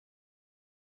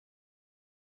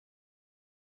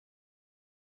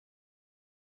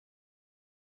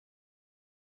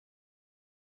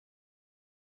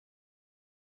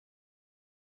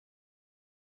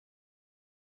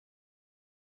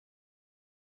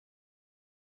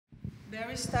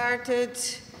Barry started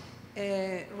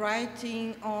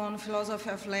writing on philosophy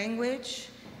of language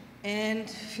and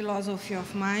philosophy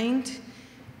of mind.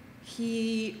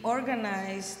 He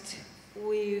organized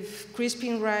with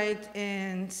Crispin Wright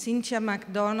and Cynthia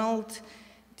MacDonald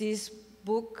this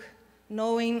book,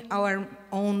 Knowing Our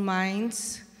Own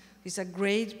Minds. It's a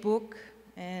great book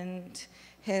and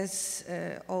has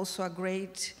also a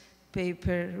great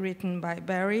paper written by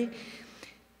Barry.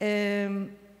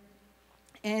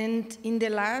 And in the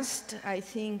last, I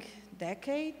think,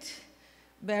 decade,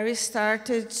 Barry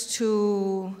started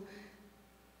to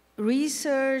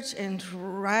research and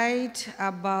write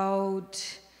about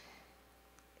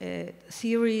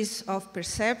theories of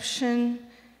perception,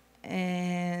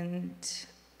 and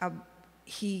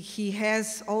he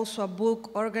has also a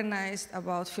book organized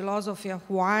about philosophy of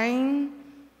wine,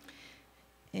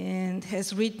 and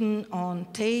has written on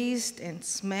taste and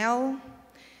smell.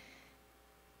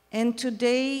 And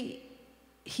today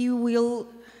he will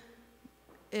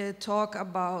talk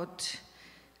about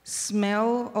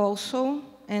smell also,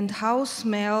 and how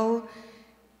smell,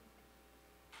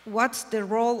 what's the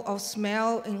role of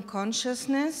smell in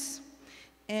consciousness.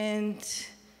 And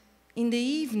in the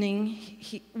evening,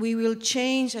 we will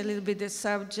change a little bit the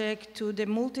subject to the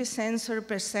multisensory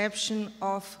perception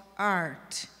of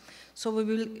art. So we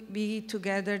will be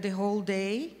together the whole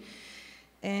day.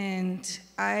 And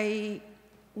I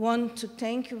want to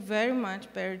thank you very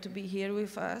much, Barry, to be here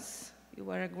with us. You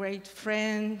are a great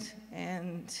friend,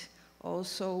 and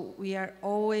also we are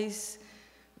always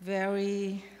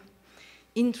very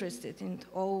interested in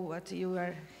all what you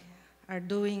are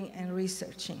doing and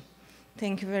researching.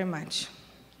 Thank you very much.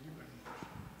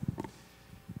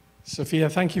 Sophia,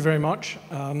 thank you very much.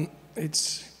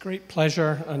 It's a great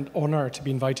pleasure and honor to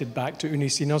be invited back to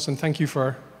Unisinos, and thank you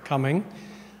for coming.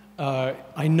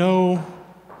 I know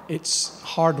it's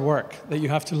hard work that you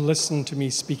have to listen to me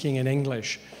speaking in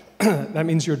English. That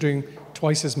means you're doing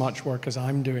twice as much work as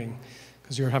I'm doing,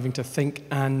 because you're having to think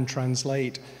and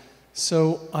translate.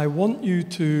 So I want you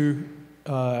to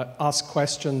ask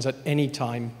questions at any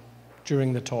time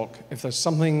during the talk. If there's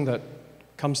something that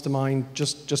comes to mind,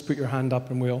 just put your hand up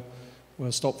and we'll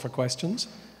stop for questions.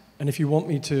 And if you want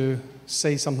me to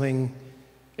say something,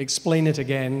 explain it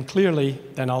again clearly,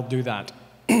 then I'll do that.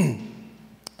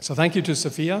 So thank you to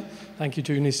Sophia, thank you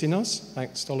to Unisinos,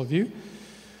 thanks to all of you.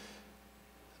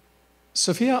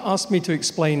 Sophia asked me to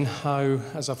explain how,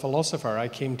 as a philosopher, I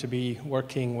came to be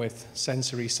working with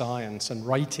sensory science and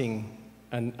writing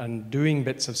and doing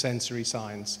bits of sensory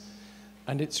science.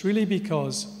 And it's really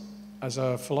because, as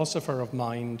a philosopher of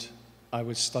mind, I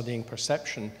was studying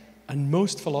perception. And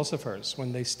most philosophers,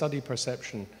 when they study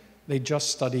perception, they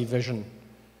just study vision.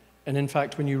 And in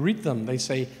fact, when you read them, they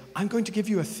say, I'm going to give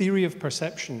you a theory of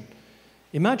perception.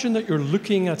 Imagine that you're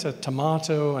looking at a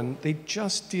tomato and they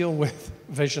just deal with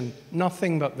vision,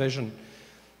 nothing but vision.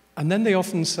 And then they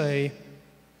often say,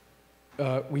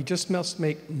 we just must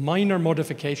make minor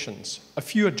modifications, a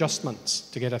few adjustments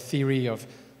to get a theory of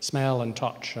smell and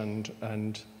touch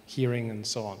and hearing and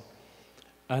so on.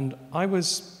 And I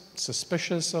was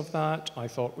suspicious of that. I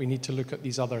thought we need to look at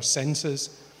these other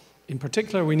senses. In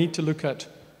particular, we need to look at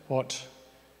what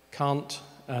Kant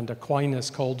and Aquinas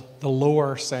called the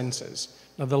lower senses.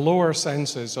 Now, the lower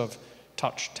senses of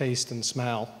touch, taste, and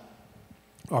smell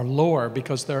are lower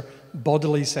because they're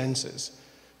bodily senses.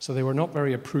 So they were not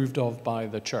very approved of by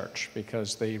the church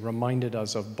because they reminded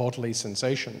us of bodily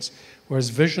sensations, whereas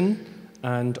vision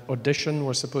and audition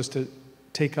were supposed to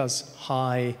take us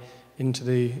high into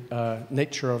the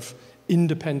nature of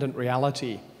independent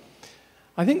reality.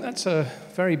 I think that's a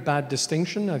very bad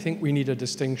distinction. I think we need a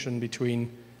distinction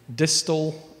between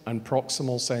distal and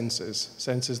proximal senses,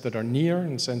 senses that are near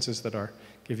and senses that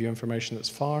give you information that's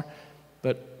far.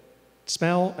 But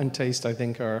smell and taste, I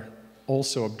think, are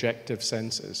also objective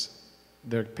senses.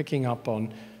 They're picking up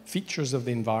on features of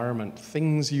the environment,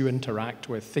 things you interact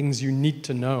with, things you need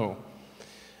to know.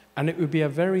 And it would be a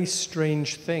very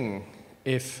strange thing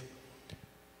if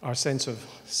our sense of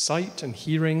sight and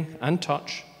hearing and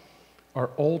touch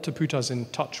are all to put us in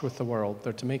touch with the world.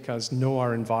 They're to make us know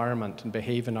our environment and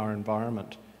behave in our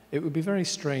environment. It would be very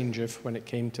strange if, when it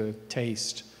came to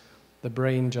taste, the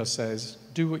brain just says,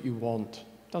 do what you want.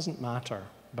 Doesn't matter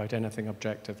about anything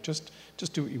objective. Just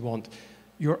do what you want.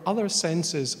 Your other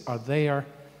senses are there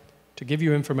to give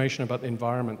you information about the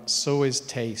environment. So is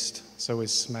taste. So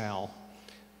is smell.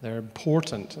 They're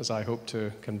important, as I hope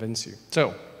to convince you.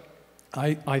 So,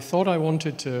 I thought I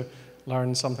wanted to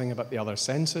learn something about the other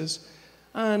senses.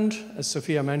 And, as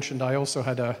Sophia mentioned, I also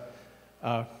had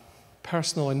a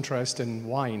personal interest in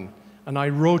wine. And I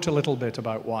wrote a little bit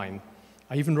about wine.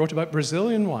 I even wrote about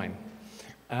Brazilian wine.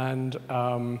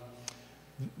 And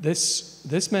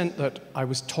this meant that I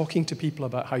was talking to people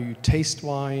about how you taste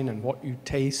wine and what you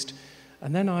taste.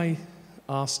 And then I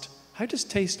asked, how does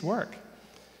taste work?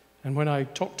 And when I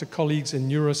talked to colleagues in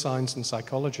neuroscience and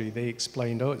psychology, they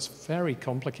explained, oh, it's very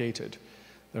complicated.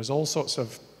 There's all sorts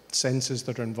of senses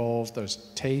that are involved. There's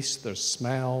taste, there's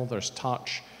smell, there's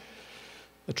touch,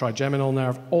 the trigeminal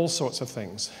nerve, all sorts of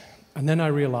things. And then I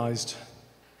realized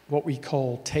what we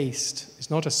call taste is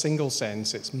not a single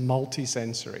sense, it's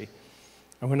multisensory.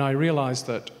 And when I realized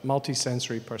that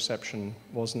multisensory perception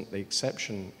wasn't the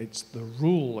exception, it's the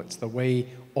rule, it's the way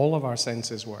all of our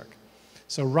senses work.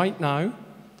 So right now,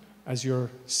 as you're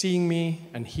seeing me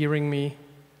and hearing me,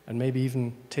 and maybe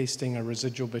even tasting a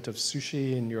residual bit of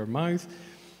sushi in your mouth,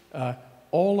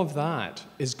 all of that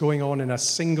is going on in a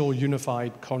single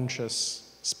unified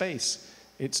conscious space.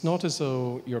 It's not as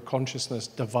though your consciousness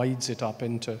divides it up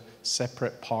into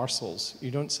separate parcels.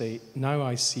 You don't say, now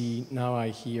I see, now I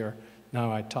hear,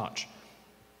 now I touch.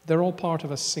 They're all part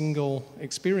of a single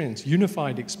experience,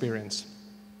 unified experience.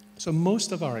 So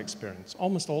most of our experience,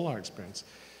 almost all our experience,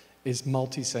 is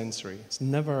multisensory. It's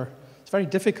very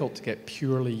difficult to get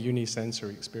purely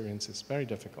unisensory experiences, very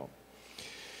difficult.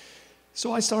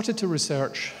 So I started to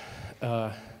research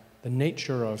the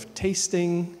nature of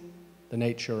tasting, the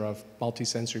nature of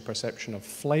multisensory perception of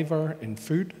flavor in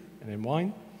food and in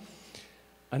wine.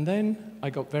 And then I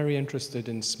got very interested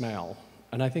in smell.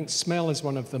 And I think smell is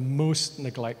one of the most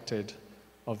neglected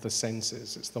of the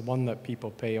senses. It's the one that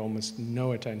people pay almost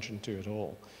no attention to at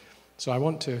all. So I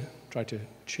want to try to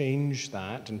change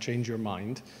that and change your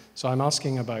mind. So I'm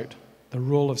asking about the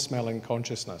role of smell in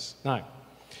consciousness. Now,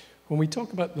 when we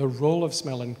talk about the role of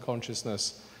smell in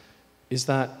consciousness, is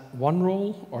that one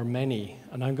role or many?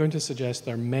 And I'm going to suggest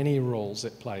there are many roles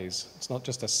it plays. It's not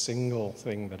just a single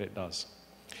thing that it does.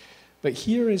 But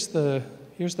here's the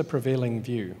prevailing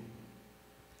view.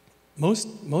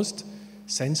 Most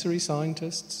sensory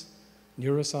scientists,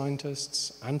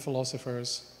 neuroscientists, and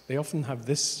philosophers, they often have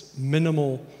this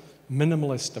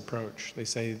minimalist approach. They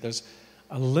say there's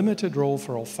a limited role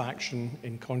for olfaction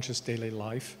in conscious daily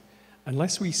life.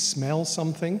 Unless we smell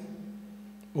something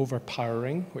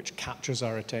overpowering, which captures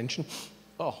our attention,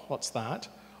 oh, what's that?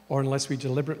 Or unless we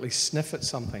deliberately sniff at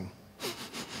something.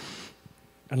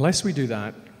 Unless we do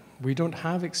that, we don't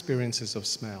have experiences of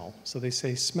smell. So they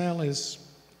say smell is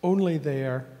only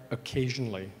there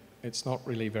occasionally. It's not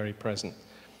really very present.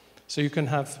 So you can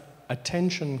have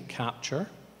attention capture.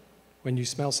 When you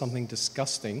smell something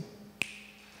disgusting,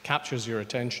 captures your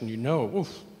attention, you know,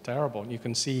 oof, terrible. And you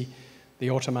can see the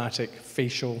automatic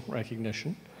facial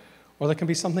recognition. Or there can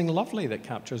be something lovely that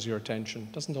captures your attention.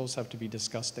 It doesn't always have to be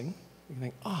disgusting. You can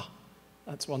think,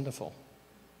 that's wonderful.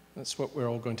 That's what we're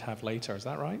all going to have later. Is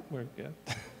that right? Yeah.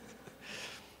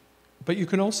 But you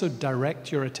can also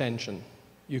direct your attention.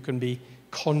 You can be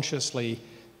consciously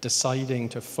deciding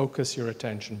to focus your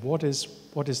attention. What is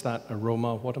that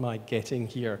aroma? What am I getting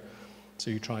here? So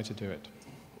you try to do it.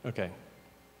 Okay.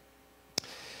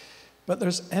 But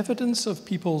there's evidence of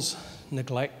people's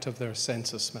neglect of their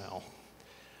sense of smell.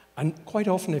 And quite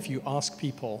often if you ask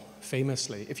people,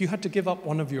 famously, if you had to give up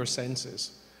one of your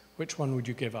senses, which one would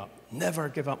you give up? Never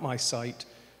give up my sight.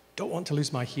 Don't want to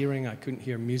lose my hearing. I couldn't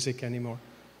hear music anymore.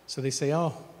 So they say,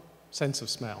 sense of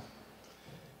smell.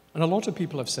 And a lot of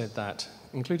people have said that,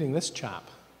 including this chap.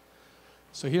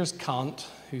 So here's Kant,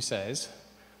 who says,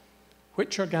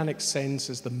 which organic sense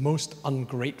is the most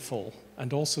ungrateful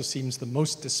and also seems the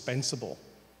most dispensable?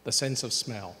 The sense of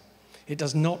smell. It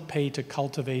does not pay to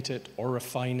cultivate it or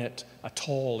refine it at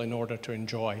all in order to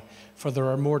enjoy, for there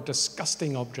are more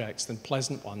disgusting objects than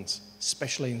pleasant ones,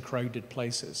 especially in crowded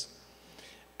places.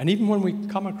 And even when we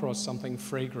come across something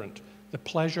fragrant, the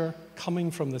pleasure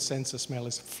coming from the sense of smell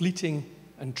is fleeting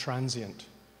and transient.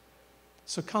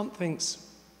 So Kant thinks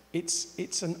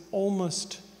it's an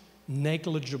almost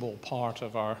negligible part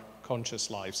of our conscious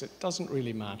lives. It doesn't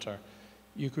really matter.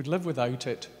 You could live without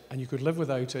it, and you could live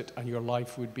without it, and your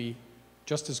life would be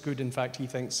just as good. In fact, he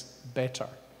thinks better.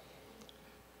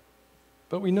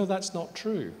 But we know that's not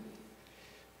true.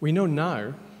 We know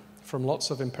now from lots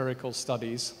of empirical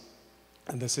studies,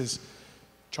 and this is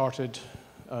charted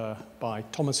by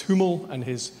Thomas Hummel and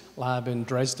his lab in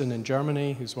Dresden in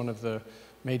Germany, who's one of the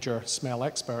major smell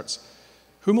experts.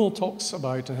 Hummel talks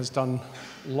about and has done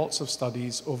lots of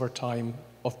studies over time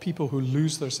of people who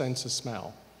lose their sense of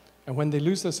smell. And when they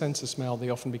lose their sense of smell, they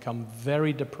often become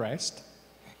very depressed.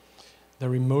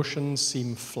 Their emotions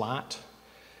seem flat.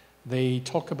 They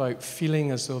talk about feeling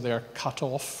as though they're cut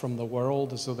off from the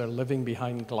world, as though they're living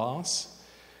behind glass.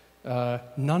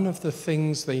 None of the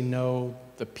things they know,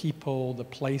 the people, the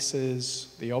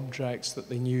places, the objects that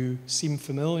they knew seem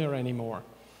familiar anymore.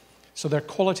 So their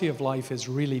quality of life is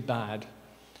really bad.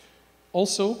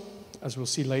 Also, as we'll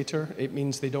see later, it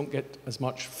means they don't get as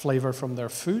much flavor from their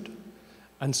food,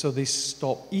 and so they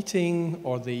stop eating,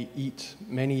 or they eat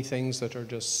many things that are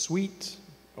just sweet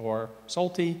or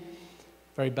salty,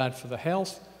 very bad for the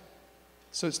health.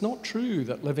 So it's not true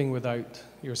that living without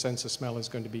your sense of smell is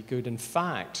going to be good. In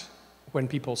fact, when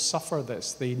people suffer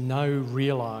this, they now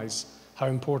realize how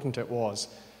important it was,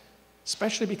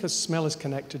 especially because smell is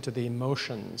connected to the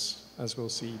emotions, as we'll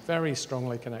see, very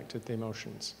strongly connected to the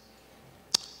emotions.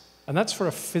 And that's for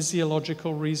a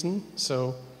physiological reason.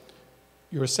 So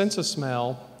your sense of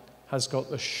smell has got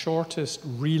the shortest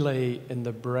relay in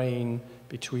the brain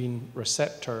between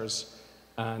receptors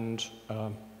and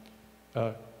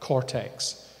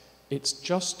cortex. It's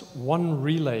just one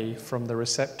relay from the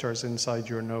receptors inside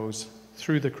your nose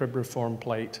through the cribriform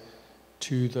plate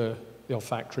to the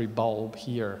olfactory bulb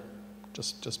here,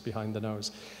 just behind the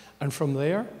nose. And from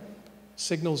there,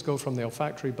 signals go from the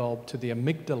olfactory bulb to the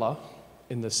amygdala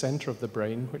in the center of the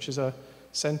brain, which is a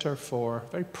center for,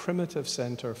 very primitive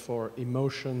center for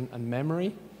emotion and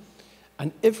memory.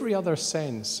 And every other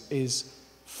sense is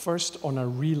first on a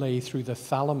relay through the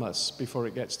thalamus before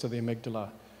it gets to the amygdala.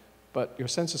 But your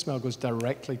sense of smell goes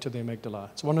directly to the amygdala.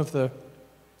 It's one of the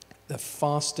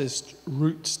fastest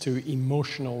routes to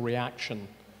emotional reaction.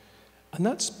 And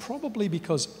that's probably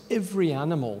because every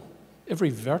animal, every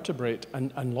vertebrate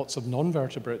and lots of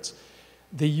non-vertebrates,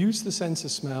 they use the sense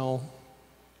of smell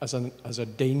as a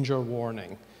danger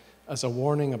warning, as a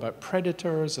warning about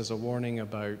predators, as a warning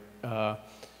about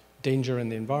danger in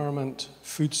the environment,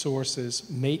 food sources,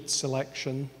 mate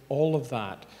selection, all of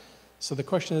that. So the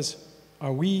question is,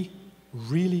 are we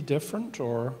really different,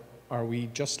 or are we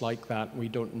just like that and we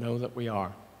don't know that we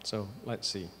are? So let's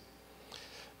see.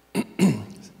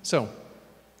 So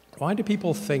why do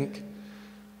people think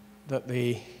that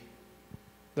the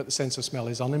sense of smell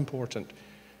is unimportant?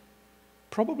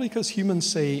 Probably because humans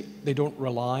say they don't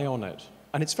rely on it.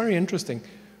 And it's very interesting.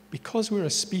 Because we're a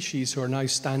species who are now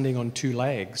standing on two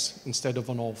legs instead of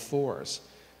on all fours,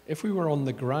 if we were on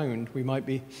the ground, we might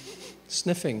be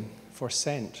sniffing for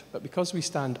scent. But because we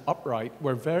stand upright,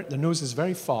 the nose is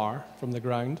very far from the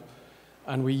ground,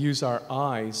 and we use our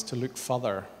eyes to look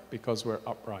further because we're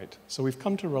upright. So we've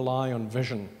come to rely on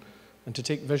vision, and to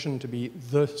take vision to be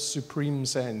the supreme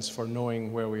sense for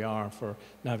knowing where we are, for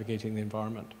navigating the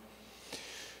environment.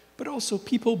 But also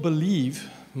people believe,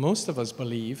 most of us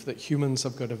believe, that humans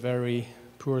have got a very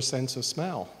poor sense of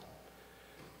smell.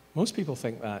 Most people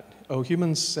think that. Oh,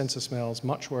 humans' sense of smell is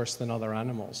much worse than other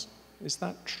animals. Is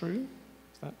that true?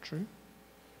 Is that true?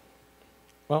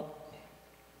 Well,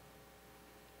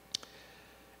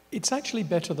 it's actually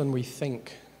better than we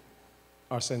think,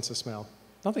 our sense of smell.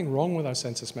 Nothing wrong with our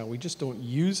sense of smell, we just don't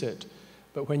use it.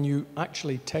 But when you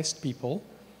actually test people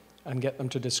and get them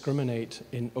to discriminate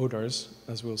in odors,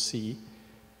 as we'll see,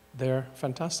 they're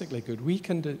fantastically good. We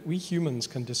humans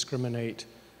can discriminate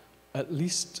at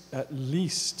least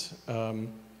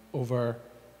over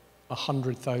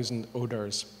 100,000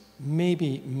 odors,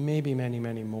 maybe many,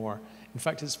 many more. In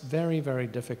fact, it's very, very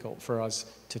difficult for us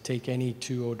to take any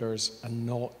two odors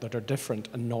that are different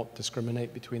and not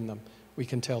discriminate between them. We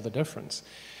can tell the difference.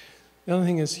 The other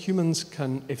thing is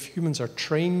if humans are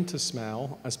trained to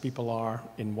smell, as people are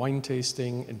in wine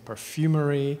tasting, in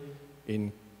perfumery,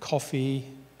 in coffee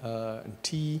and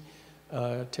tea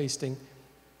tasting,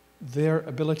 their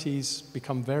abilities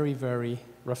become very, very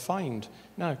refined.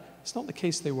 Now, it's not the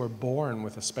case they were born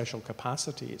with a special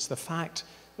capacity. It's the fact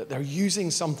that they're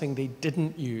using something they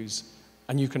didn't use,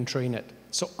 and you can train it.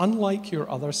 So unlike your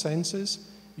other senses,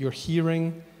 your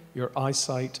hearing, your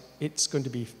eyesight, it's going to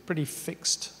be pretty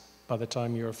fixed. By the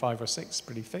time you're 5 or 6,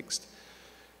 pretty fixed.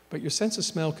 But your sense of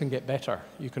smell can get better.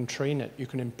 You can train it. You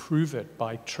can improve it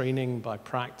by training, by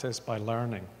practice, by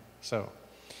learning. So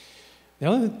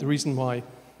the reason why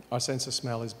our sense of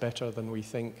smell is better than we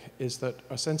think is that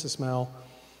our sense of smell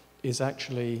is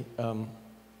actually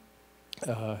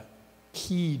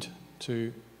keyed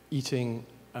to eating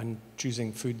and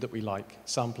choosing food that we like,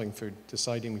 sampling food,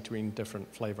 deciding between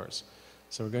different flavors.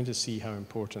 So we're going to see how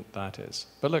important that is.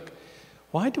 But look,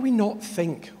 why do we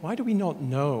not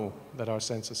know that our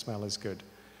sense of smell is good?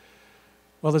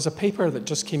 Well, there's a paper that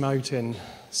just came out in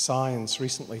Science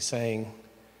recently saying,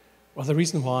 well, the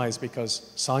reason why is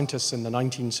because scientists in the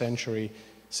 19th century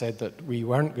said that we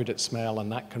weren't good at smell, and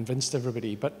that convinced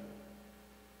everybody. But,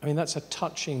 I mean, that's a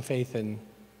touching faith in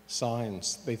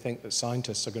science. They think that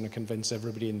scientists are going to convince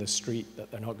everybody in the street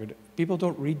that they're not good at. People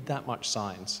don't read that much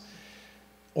science.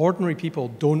 Ordinary people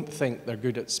don't think they're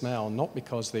good at smell, not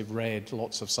because they've read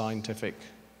lots of scientific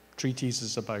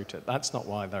treatises about it. That's not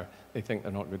why they think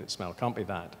they're not good at smell. Can't be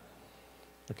that.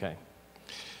 Okay.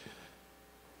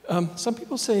 Some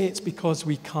people say it's because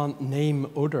we can't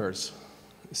name odors.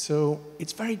 So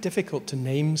it's very difficult to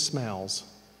name smells.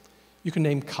 You can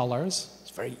name colors.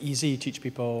 It's very easy. You teach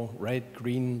people red,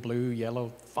 green, blue,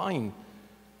 yellow, fine.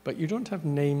 But you don't have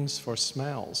names for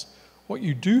smells. What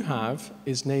you do have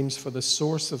is names for the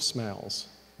source of smells: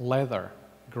 leather,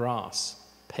 grass,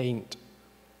 paint,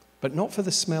 but not for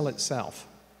the smell itself.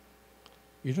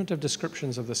 You don't have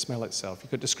descriptions of the smell itself.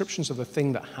 You've got descriptions of the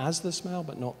thing that has the smell,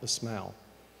 but not the smell.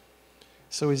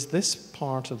 So is this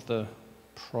part of the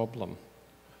problem?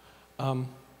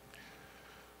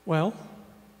 Well,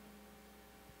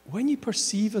 when you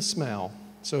perceive a smell,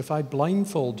 so if I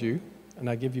blindfold you and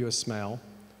I give you a smell,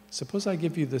 suppose I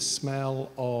give you the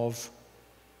smell of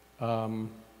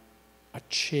a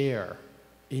chair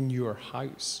in your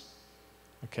house,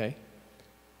 okay?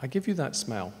 I give you that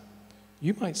smell.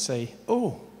 You might say,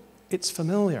 oh, it's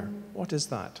familiar. What is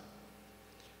that?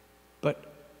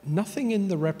 But nothing in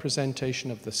the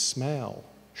representation of the smell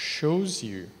shows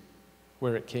you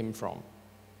where it came from,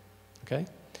 okay?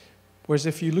 Whereas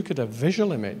if you look at a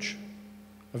visual image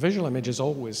is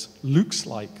always looks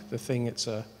like the thing it's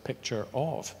a picture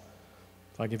of.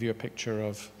 If I give you a picture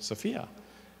of Sophia,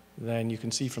 then you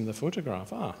can see from the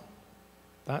photograph,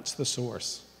 that's the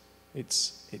source.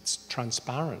 It's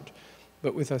transparent.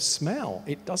 But with a smell,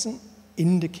 it doesn't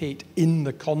indicate in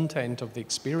the content of the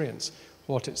experience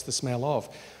what it's the smell of.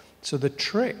 So the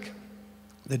trick,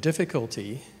 the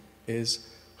difficulty is,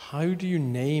 how do you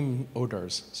name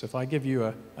odors? So if I give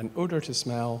you an odor to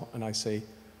smell and I say,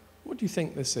 what do you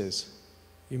think this is?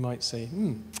 You might say,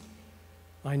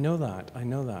 I know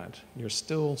that. You're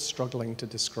still struggling to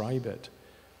describe it.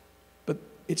 But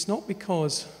it's not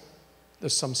because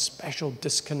there's some special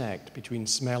disconnect between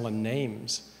smell and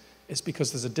names. It's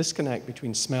because there's a disconnect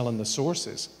between smell and the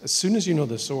sources. As soon as you know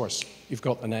the source, you've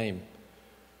got the name.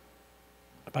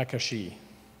 Abacaxi,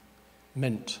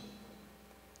 mint.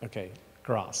 Okay,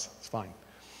 grass, it's fine.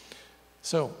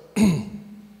 So,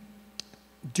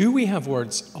 do we have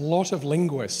words? A lot of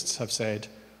linguists have said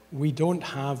we don't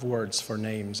have words for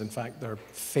names. In fact, there are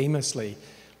famously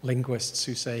linguists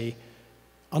who say,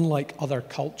 unlike other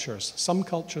cultures, some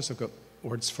cultures have got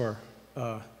words for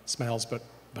smells, but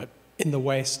in the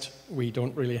West, we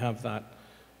don't really have that.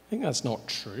 I think that's not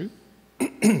true.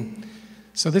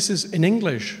 So this is, in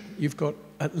English, you've got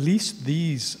at least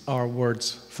these are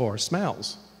words for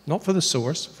smells, not for the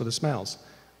source, for the smells.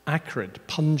 Acrid,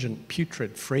 pungent,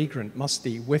 putrid, fragrant,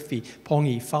 musty, whiffy,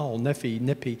 pongy, foul, niffy,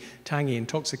 nippy, tangy,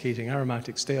 intoxicating,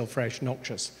 aromatic, stale, fresh,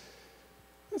 noxious.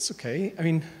 That's okay. I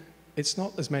mean, it's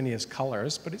not as many as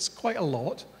colours, but it's quite a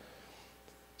lot.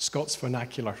 Scots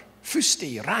vernacular.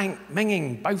 Fusty, rank,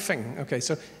 minging, boufing. Okay,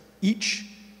 so each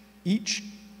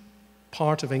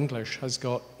part of English has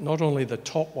got not only the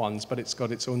top ones, but it's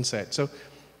got its own set. So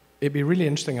it'd be really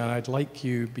interesting, and I'd like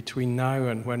you between now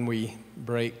and when we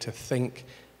break to think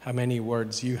how many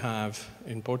words you have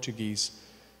in Portuguese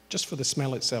just for the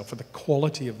smell itself, for the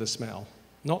quality of the smell.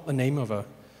 Not the name of a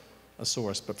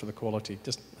source, but for the quality.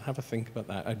 Just have a think about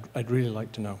that. I'd really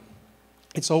like to know.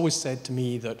 It's always said to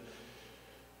me that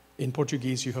in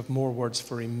Portuguese you have more words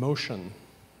for emotion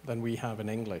than we have in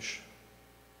English.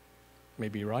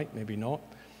 Maybe right, maybe not.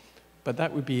 But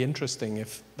that would be interesting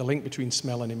if the link between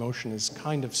smell and emotion is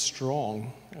kind of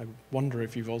strong. I wonder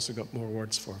if you've also got more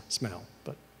words for smell,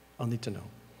 but I'll need to know.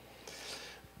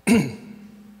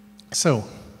 So,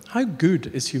 how good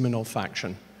is human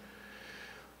olfaction?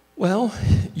 Well,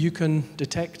 you can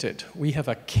detect it. We have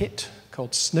a kit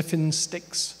called sniffing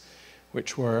sticks,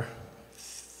 which were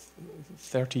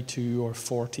 32 or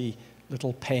 40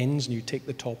 little pens, and you take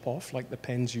the top off, like the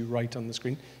pens you write on the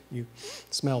screen. You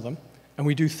smell them. And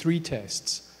we do 3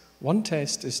 tests. One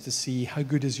test is to see how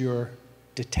good is your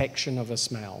detection of a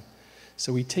smell.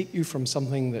 So we take you from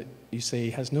something that you say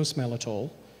has no smell at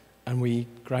all, and we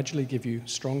gradually give you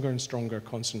stronger and stronger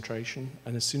concentration.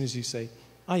 And as soon as you say,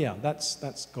 yeah,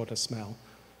 that's got a smell,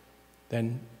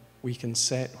 then we can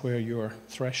set where your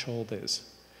threshold is.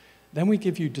 Then we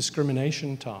give you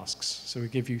discrimination tasks. So we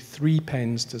give you 3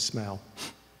 pens to smell.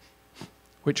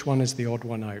 Which one is the odd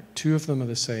one out? 2 of them are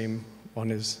the same,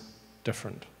 1 is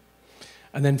different.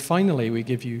 And then finally, we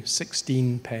give you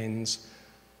 16 pens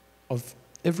of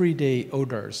everyday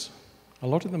odors. A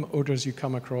lot of them odors you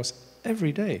come across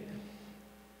every day.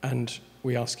 And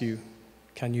we ask you,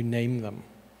 can you name them?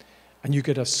 And you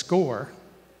get a score.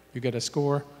 You get a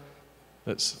score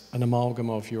that's an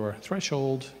amalgam of your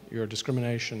threshold, your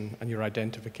discrimination, and your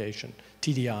identification,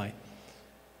 TDI.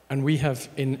 And we have,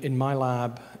 in my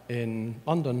lab in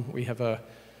London, we have a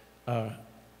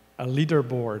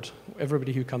leaderboard.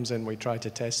 Everybody who comes in, we try to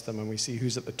test them and we see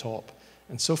who's at the top.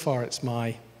 And so far, it's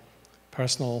my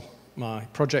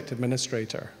project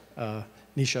administrator,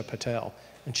 Nisha Patel.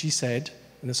 And she said,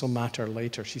 and this will matter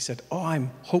later, she said, oh, I'm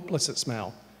hopeless at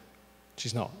smell.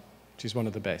 She's not. She's one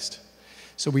of the best.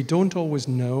 So we don't always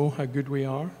know how good we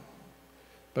are,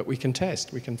 but we can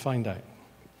test, we can find out.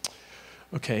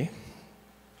 Okay.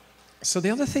 So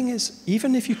the other thing is,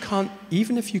 even if you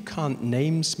can't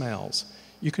name smells,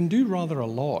 you can do rather a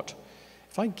lot.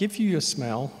 If I give you a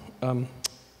smell, I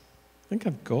think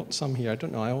I've got some here. I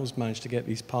don't know. I always manage to get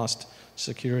these past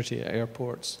security at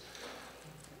airports.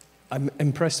 I'm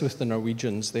impressed with the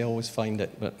Norwegians. They always find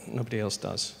it, but nobody else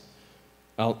does.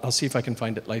 I'll see if I can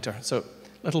find it later. So,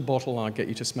 little bottle, I'll get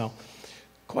you to smell.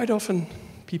 Quite often,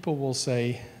 people will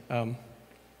say,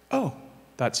 oh,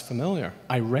 that's familiar.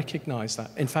 I recognize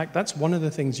that. In fact, that's one of the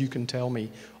things you can tell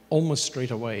me almost straight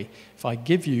away. If I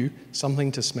give you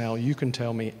something to smell, you can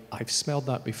tell me, I've smelled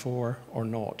that before or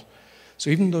not. So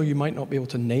even though you might not be able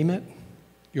to name it,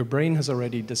 your brain has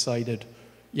already decided,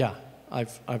 yeah,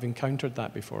 I've encountered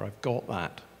that before, I've got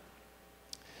that.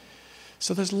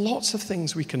 So there's lots of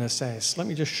things we can assess. Let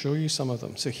me just show you some of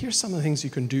them. So here's some of the things you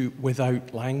can do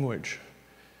without language.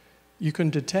 You can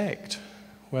detect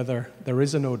whether there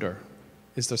is an odor.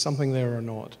 Is there something there or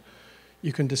not?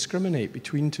 You can discriminate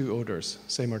between two odors,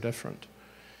 same or different.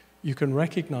 You can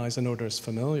recognize an odor as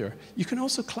familiar. You can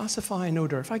also classify an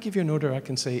odor. If I give you an odor, I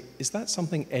can say, is that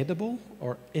something edible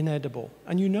or inedible?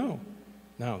 And you know.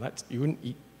 No, you wouldn't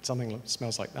eat something that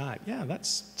smells like that. Yeah, that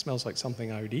smells like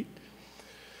something I would eat.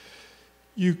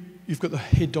 You've got the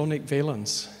hedonic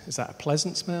valence. Is that a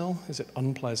pleasant smell? Is it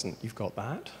unpleasant? You've got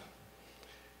that.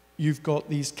 You've got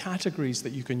these categories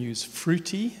that you can use: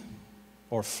 fruity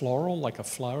or floral, like a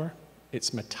flower.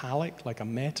 It's metallic, like a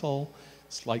metal.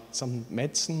 It's like some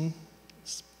medicine.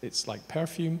 It's like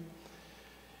perfume.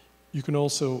 You can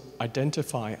also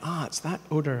identify, it's that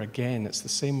odor again. It's the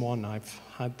same one. I've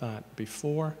had that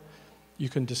before. You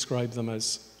can describe them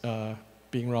as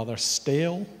being rather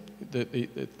stale.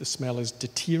 The smell is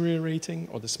deteriorating,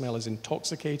 or the smell is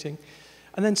intoxicating.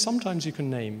 And then sometimes you can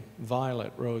name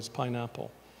violet, rose,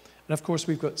 pineapple. And of course,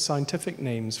 we've got scientific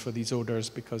names for these odors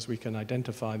because we can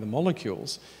identify the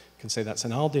molecules. You can say that's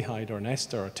an aldehyde or an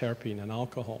ester or a terpene, an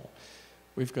alcohol.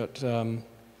 We've got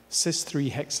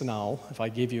cis-3-hexanal, if I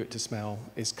gave you it to smell,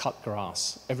 is cut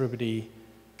grass. Everybody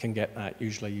can get that.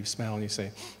 Usually you smell and you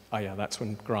say, oh yeah, that's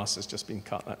when grass has just been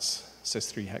cut. That's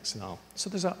cis-3-hexanal. So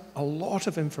there's a lot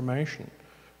of information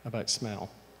about smell,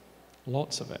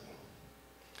 lots of it.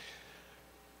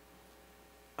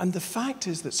 And the fact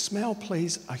is that smell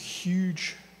does a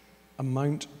huge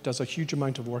amount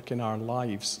of work in our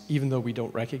lives, even though we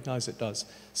don't recognize it does.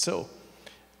 So,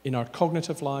 in our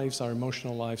cognitive lives, our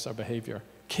emotional lives, our behavior,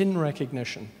 kin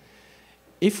recognition.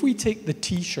 If we take the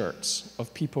t-shirts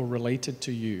of people related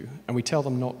to you and we tell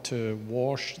them not to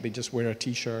wash, they just wear a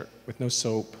t-shirt with no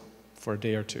soap for a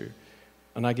day or two,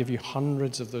 and I give you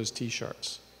hundreds of those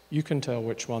t-shirts, you can tell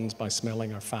which ones by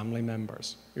smelling our family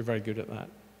members. You're very good at that.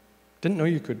 Didn't know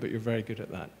you could, but you're very good at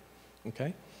that.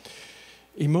 Okay?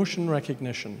 Emotion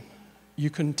recognition. You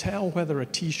can tell whether a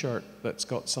t-shirt that's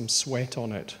got some sweat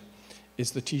on it is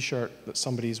the t-shirt that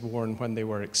somebody's worn when they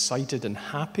were excited and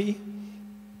happy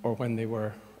or when they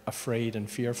were afraid and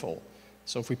fearful.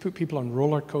 So if we put people on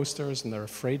roller coasters and they're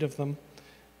afraid of them,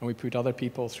 and we put other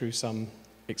people through some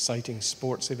exciting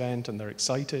sports event and they're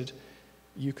excited,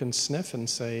 you can sniff and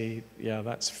say, yeah,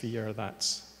 that's fear,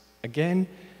 that's... Again,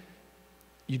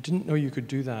 you didn't know you could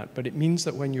do that, but it means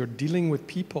that when you're dealing with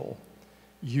people,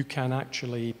 you can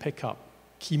actually pick up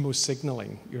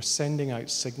chemosignaling. You're sending out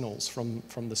signals from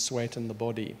the sweat in the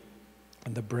body,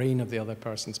 and the brain of the other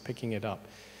person's picking it up.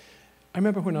 I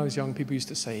remember when I was young, people used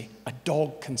to say, a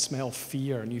dog can smell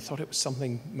fear, and you thought it was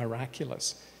something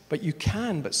miraculous. But you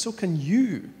can, but so can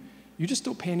you. You just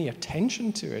don't pay any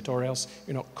attention to it, or else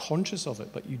you're not conscious of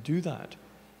it, but you do that.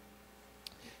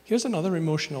 Here's another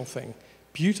emotional thing.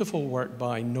 Beautiful work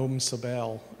by Noam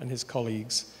Sobel and his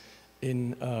colleagues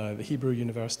in the Hebrew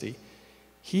University.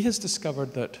 He has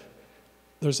discovered that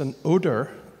there's an odor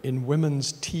in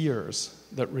women's tears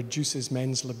that reduces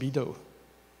men's libido,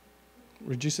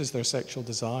 reduces their sexual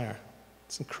desire.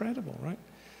 It's incredible, right?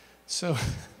 So,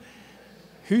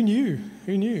 who knew?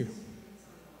 Who knew?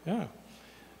 Yeah.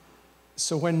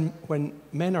 So when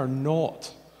men are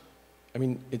not, I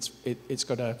mean, it's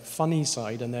got a funny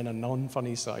side and then a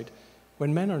non-funny side.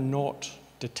 When men are not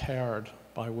deterred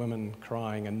by women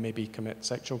crying and maybe commit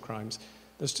sexual crimes,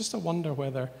 there's just a wonder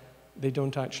whether they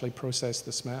don't actually process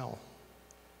the smell.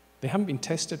 They haven't been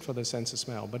tested for the sense of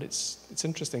smell, but it's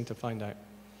interesting to find out.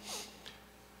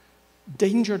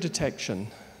 Danger detection.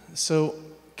 So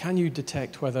can you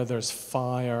detect whether there's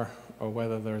fire or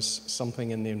whether there's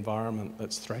something in the environment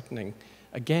that's threatening?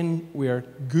 Again, we're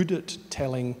good at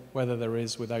telling whether there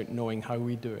is without knowing how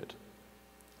we do it.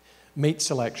 Mate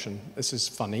selection. This is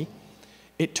funny.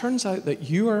 It turns out that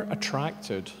you're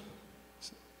attracted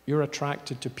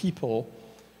to people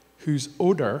whose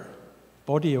odor,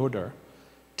 body odor,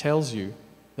 tells you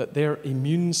that their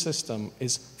immune system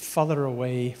is further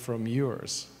away from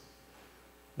yours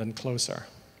than closer.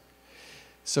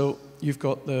 So you've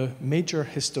got the major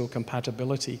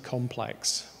histocompatibility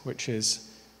complex, which is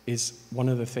one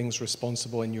of the things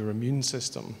responsible in your immune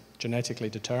system, genetically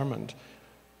determined,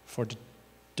 for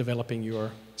developing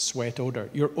your sweat odor.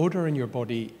 Your odor in your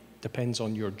body depends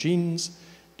on your genes,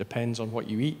 depends on what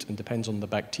you eat, and depends on the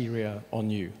bacteria on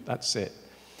you. That's it.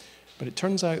 But it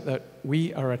turns out that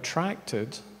we are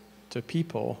attracted to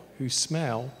people who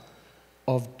smell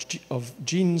of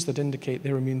genes that indicate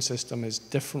their immune system is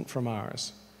different from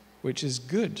ours, which is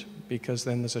good, because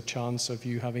then there's a chance of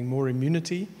you having more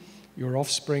immunity. Your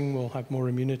offspring will have more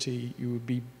immunity. You will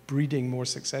be breeding more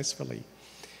successfully.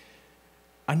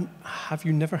 And have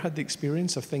you never had the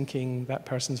experience of thinking that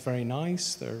person's very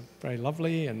nice, they're very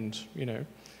lovely, and,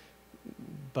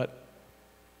 but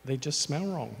they just smell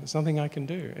wrong? There's nothing I can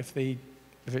do. If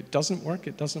it doesn't work,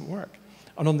 it doesn't work.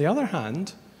 And on the other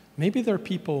hand, maybe there are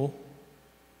people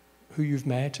who you've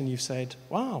met and you've said,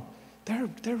 wow,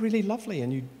 they're really lovely,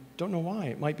 and you don't know why.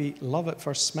 It might be love at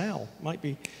first smell. It might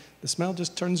be the smell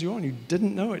just turns you on. You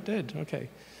didn't know it did. Okay.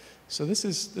 So this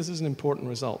is an important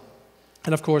result.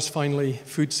 And of course, finally,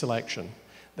 food selection,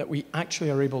 that we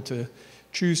actually are able to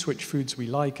choose which foods we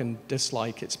like and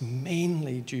dislike. It's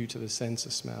mainly due to the sense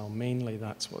of smell. Mainly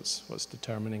that's what's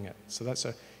determining it. So that's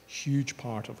a huge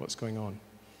part of what's going on.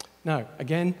 Now,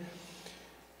 again,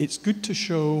 it's good to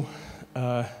show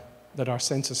that our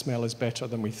sense of smell is better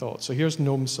than we thought. So here's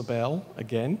Noam Sobel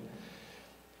again.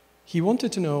 He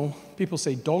wanted to know, people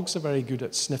say dogs are very good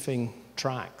at sniffing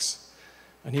tracks,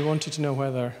 and he wanted to know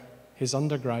whether his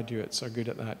undergraduates are good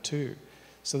at that too.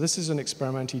 So this is an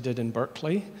experiment he did in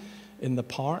Berkeley, in the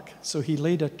park. So he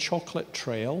laid a chocolate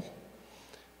trail,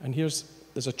 and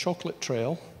there's a chocolate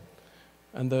trail,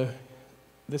 and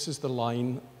this is the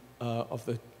line of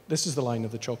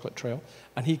the chocolate trail.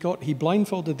 And he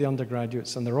blindfolded the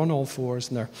undergraduates, and they're on all fours,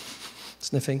 and they're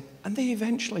sniffing, and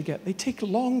they take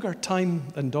longer time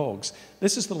than dogs.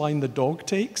 This is the line the dog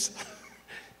takes.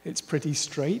 It's pretty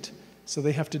straight, so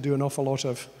they have to do an awful lot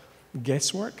of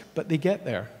guesswork, but they get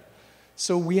there.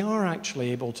 So we are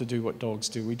actually able to do what dogs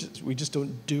do. We just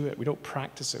don't do it. We don't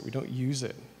practice it. We don't use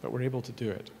it, but we're able to do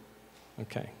it.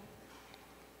 Okay.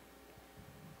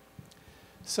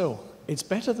 So it's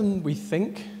better than we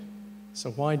think.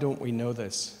 So why don't we know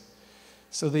this?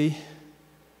 So the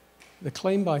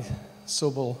claim by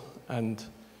Sobel and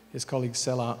his colleague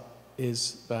Sella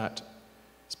is that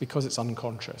it's because it's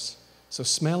unconscious. So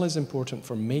smell is important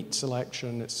for mate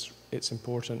selection. It's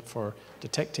important for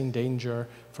detecting danger,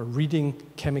 for reading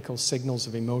chemical signals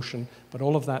of emotion, but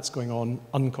all of that's going on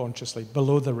unconsciously,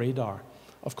 below the radar.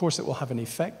 Of course, it will have an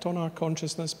effect on our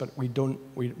consciousness, but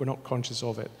we're not conscious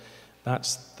of it.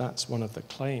 That's one of the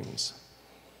claims.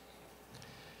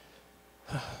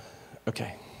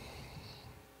 Okay.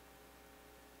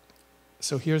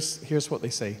 So here's what they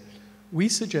say. We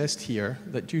suggest here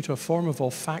that due to a form of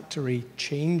olfactory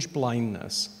change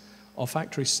blindness,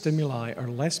 olfactory stimuli are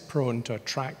less prone to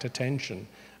attract attention,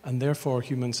 and therefore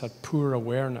humans have poor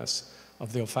awareness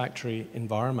of the olfactory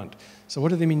environment. So what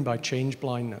do they mean by change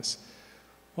blindness?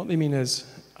 What they mean is,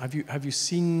 have you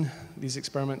seen these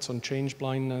experiments on change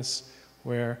blindness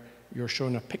where you're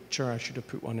shown a picture? I should have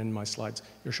put one in my slides.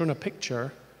 You're shown a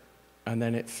picture, and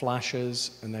then it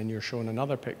flashes, and then you're shown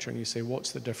another picture, and you say,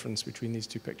 what's the difference between these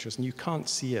two pictures? And you can't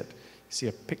see it. You see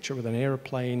a picture with an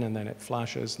airplane, and then it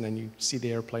flashes, and then you see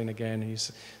the airplane again, and you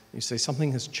say,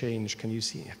 something has changed. Can you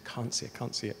see? I can't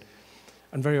see it.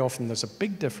 And very often there's a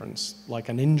big difference, like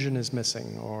an engine is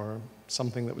missing, or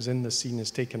something that was in the scene is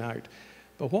taken out.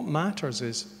 But what matters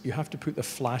is you have to put the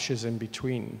flashes in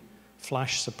between.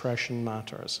 Flash suppression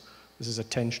matters. This is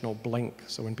attentional blink.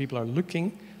 So when people are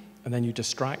looking, and then you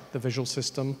distract the visual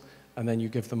system, and then you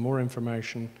give them more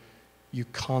information, you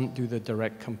can't do the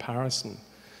direct comparison.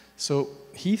 So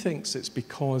he thinks it's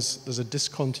because there's a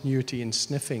discontinuity in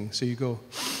sniffing. So you go,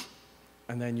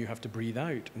 and then you have to breathe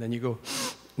out, and then you go,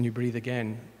 and you breathe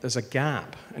again. There's a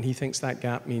gap, and he thinks that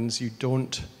gap means you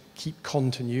don't keep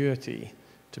continuity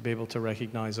to be able to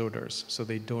recognize odors, so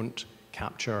they don't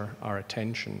capture our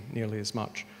attention nearly as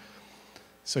much.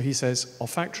 So he says,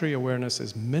 olfactory awareness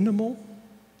is minimal,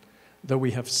 though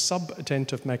we have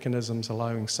sub-attentive mechanisms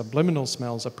allowing subliminal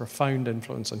smells a profound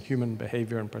influence on human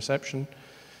behavior and perception.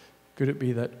 Could it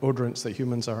be that odorants that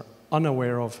humans are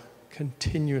unaware of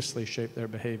continuously shape their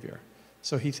behavior?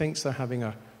 So he thinks they're having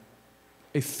an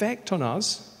effect on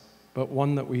us, but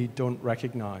one that we don't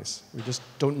recognize. We just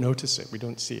don't notice it. We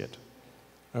don't see it.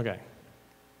 Okay.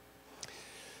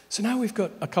 So now we've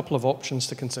got a couple of options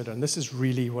to consider, and this is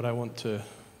really what I want to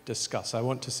discuss. I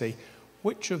want to say,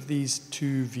 which of these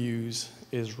two views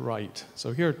is right?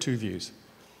 So here are two views.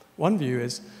 One view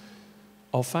is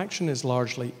olfaction is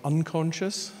largely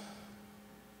unconscious,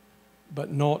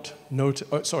 but not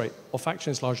olfaction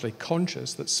is largely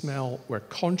conscious, that smell, we're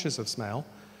conscious of smell,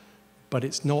 but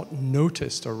it's not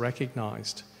noticed or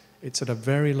recognized. It's at a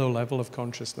very low level of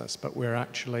consciousness, but we're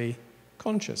actually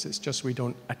conscious. It's just we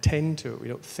don't attend to it, we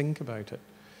don't think about it.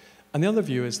 And the other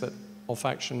view is that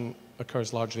olfaction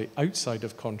occurs largely outside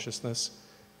of consciousness,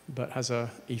 but has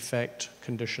a effect,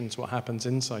 conditions what happens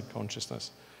inside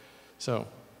consciousness. So,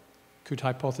 could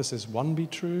hypothesis one be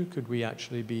true? Could we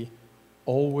actually be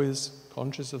always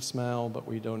conscious of smell, but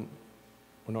we're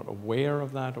not aware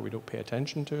of that, or we don't pay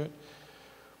attention to it?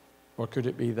 Or could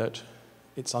it be that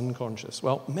it's unconscious?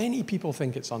 Well, many people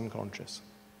think it's unconscious.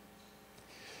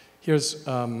 Here's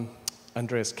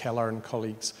Andreas Keller and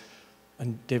colleagues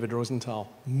and David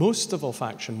Rosenthal. Most of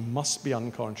olfaction must be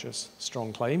unconscious.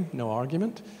 Strong claim, no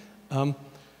argument.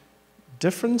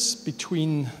 Difference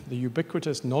between the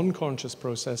ubiquitous non-conscious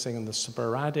processing and the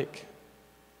sporadic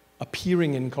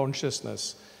appearing in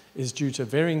consciousness is due to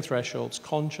varying thresholds,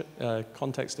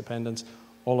 context dependence,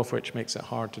 all of which makes it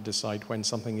hard to decide when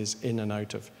something is in and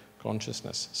out of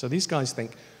consciousness. So these guys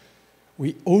think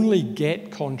we only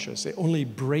get conscious, it only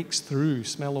breaks through,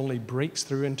 smell only breaks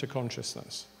through into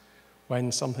consciousness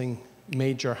when something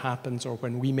major happens or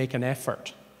when we make an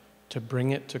effort to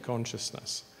bring it to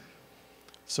consciousness.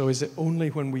 So is it only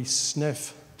when we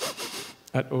sniff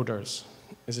at odors?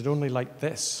 Is it only like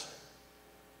this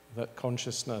that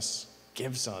consciousness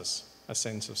gives us a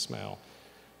sense of smell?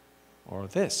 Or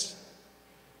this,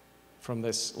 from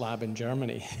this lab in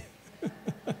Germany?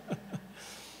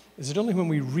 Is it only when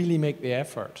we really make the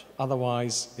effort?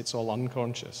 Otherwise, it's all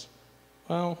unconscious.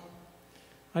 Well,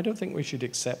 I don't think we should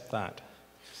accept that.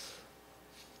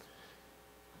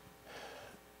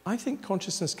 I think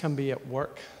consciousness can be at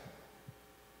work.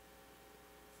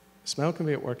 Smell can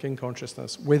be at work in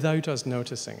consciousness without us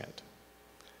noticing it.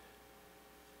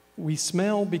 We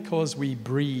smell because we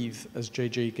breathe, as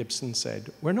J.J. Gibson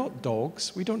said. We're not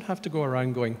dogs. We don't have to go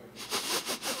around going,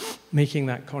 making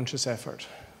that conscious effort.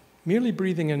 Merely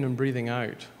breathing in and breathing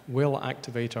out will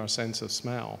activate our sense of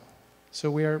smell. So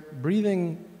we're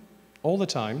breathing all the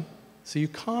time, so you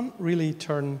can't really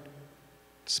turn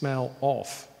smell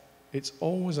off. It's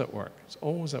always at work. It's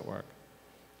always at work.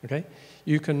 Okay?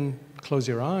 You can close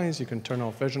your eyes, you can turn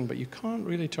off vision, but you can't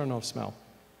really turn off smell.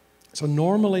 So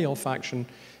normally olfaction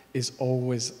is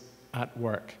always at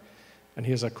work. And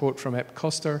here's a quote from Ep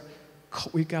Koster.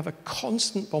 We have a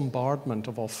constant bombardment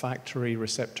of olfactory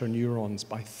receptor neurons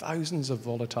by thousands of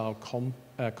volatile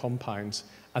compounds,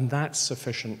 and that's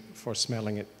sufficient for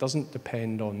smelling. It doesn't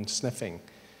depend on sniffing.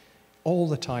 All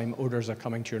the time, odors are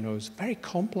coming to your nose, very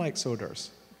complex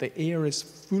odors. The air is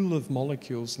full of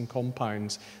molecules and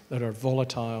compounds that are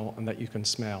volatile and that you can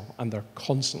smell, and they're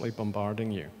constantly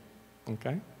bombarding you,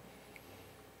 okay?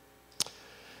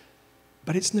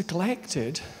 But it's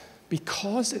neglected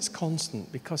because it's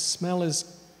constant, because smell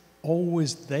is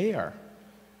always there.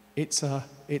 It's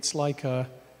like a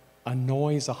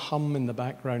noise, a hum in the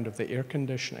background of the air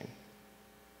conditioning.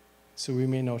 So we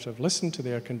may not have listened to the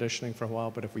air conditioning for a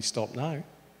while, but if we stop now,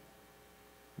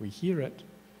 we hear it.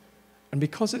 And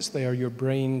because it's there, your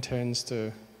brain tends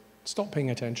to stop paying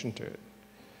attention to it.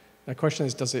 The question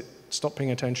is, does it stop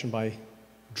paying attention by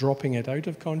dropping it out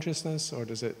of consciousness, or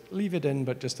does it leave it in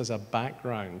but just as a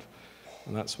background?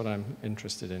 And that's what I'm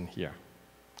interested in here.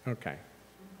 Okay.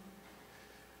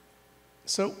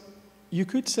 So you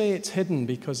could say it's hidden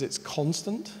because it's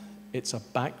constant. It's a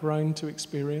background to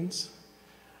experience.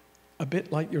 A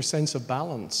bit like your sense of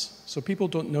balance. So people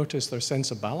don't notice their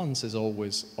sense of balance is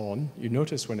always on. You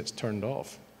notice when it's turned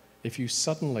off. If you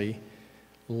suddenly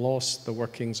lost the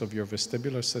workings of your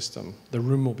vestibular system, the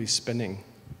room will be spinning.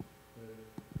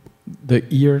 The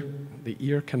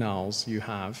ear canals you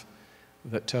have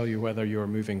that tell you whether you're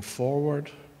moving forward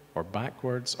or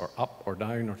backwards or up or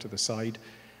down or to the side,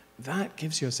 that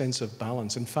gives you a sense of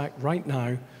balance. In fact, right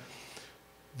now,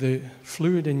 the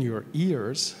fluid in your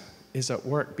ears is at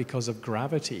work because of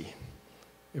gravity.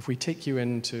 If we take you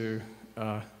into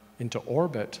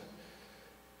orbit,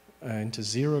 into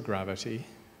zero gravity,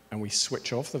 and we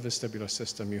switch off the vestibular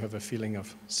system, you have a feeling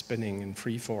of spinning in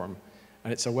free form.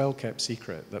 And it's a well-kept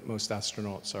secret that most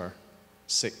astronauts are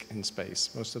sick in space.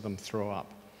 Most of them throw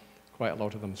up. Quite a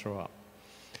lot of them throw up.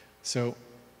 So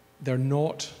they're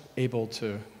not able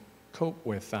to cope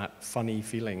with that funny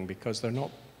feeling because they're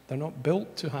not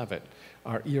built to have it.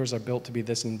 Our ears are built to be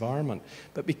this environment.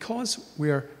 But because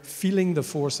we're feeling the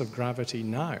force of gravity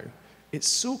now, it's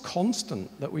so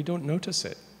constant that we don't notice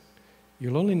it.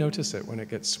 You'll only notice it when it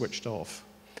gets switched off.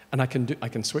 And I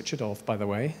can switch it off, by the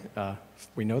way.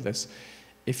 We know this.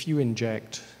 If you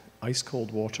inject ice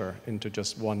cold water into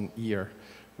just one ear,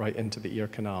 right into the ear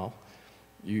canal,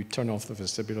 you turn off the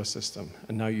vestibular system,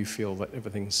 and now you feel that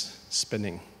everything's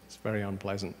spinning. It's very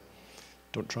unpleasant.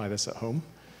 Don't try this at home.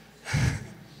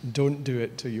 Don't do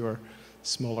it to your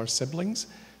smaller siblings,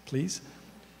 please.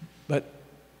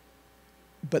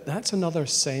 But that's another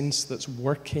sense that's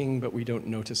working, but we don't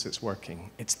notice it's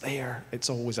working. It's there, it's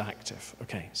always active.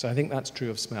 Okay, so I think that's true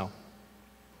of smell.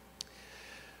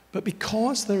 But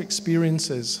because we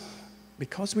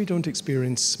don't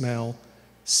experience smell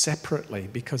separately,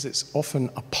 because it's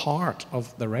often a part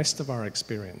of the rest of our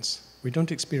experience, we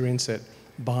don't experience it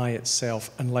by itself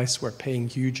unless we're paying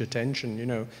huge attention. You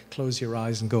know, close your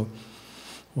eyes and go,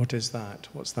 what is that?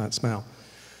 What's that smell?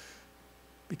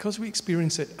 Because we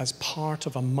experience it as part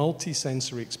of a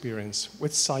multisensory experience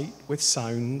with sight, with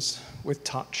sounds, with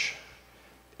touch,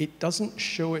 it doesn't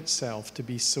show itself to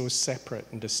be so separate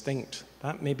and distinct.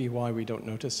 That may be why we don't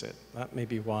notice it. That may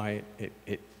be why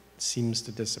it seems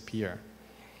to disappear.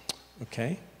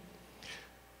 Okay?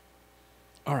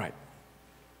 All right.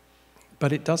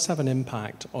 But it does have an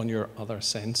impact on your other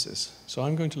senses. So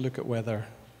I'm going to look at whether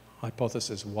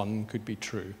hypothesis 1 could be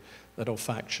true, that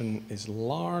olfaction is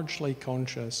largely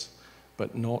conscious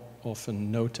but not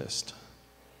often noticed.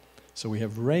 So we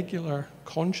have regular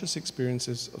conscious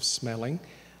experiences of smelling,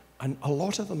 and a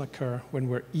lot of them occur when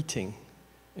we're eating.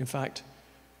 In fact,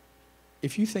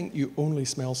 if you think you only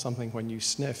smell something when you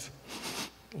sniff,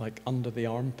 like under the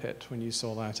armpit when you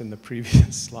saw that in the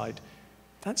previous slide,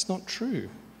 that's not true.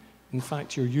 In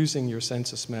fact, you're using your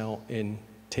sense of smell in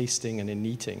tasting and in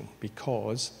eating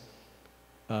because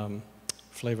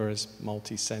flavor is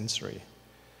multisensory.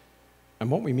 And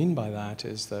what we mean by that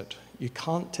is that you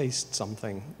can't taste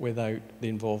something without the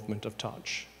involvement of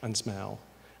touch and smell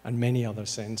and many other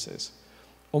senses.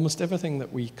 Almost everything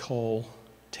that we call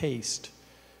taste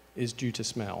is due to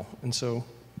smell. And so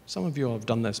some of you have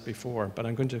done this before, but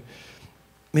I'm going to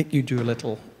make you do a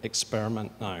little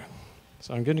experiment now.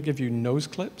 So I'm going to give you nose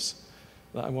clips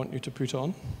that I want you to put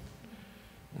on.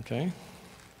 Okay?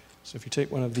 So if you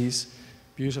take one of these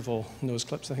beautiful nose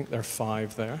clips, I think there are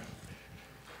 5 there,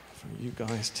 for you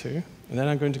guys too. And then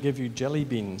I'm going to give you jelly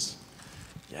beans.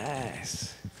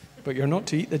 Yes. But you're not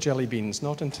to eat the jelly beans,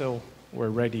 not until we're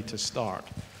ready to start.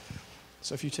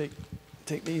 So if you take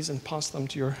these and pass them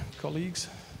to your colleagues.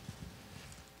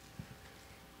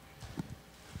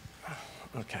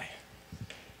 Okay.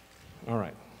 All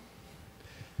right.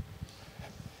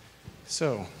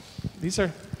 So these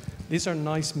are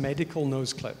nice medical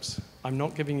nose clips. I'm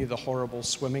not giving you the horrible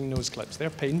swimming nose clips.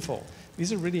 They're painful.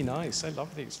 These are really nice. I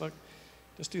love these. Look,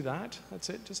 just do that. That's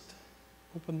it. Just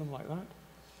open them like that.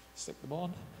 Stick them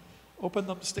on. Open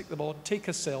them, stick them on, take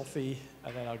a selfie,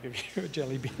 and then I'll give you a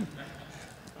jelly bean.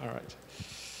 All right.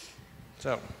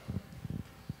 So,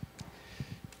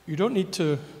 you don't need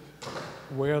to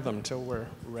wear them till we're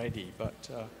ready,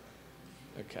 but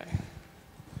okay.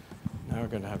 Now we're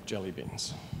going to have jelly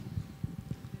beans.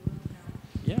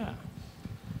 Yeah.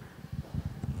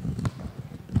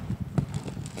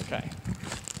 Okay.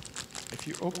 If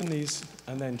you open these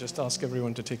and then just ask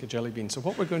everyone to take a jelly bean. So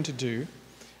what we're going to do,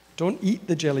 don't eat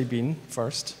the jelly bean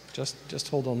first, just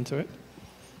hold on to it.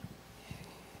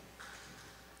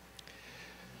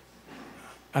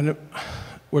 And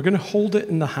we're going to hold it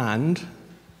in the hand,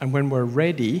 and when we're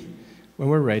ready, we're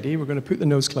going to put the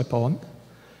nose clip on,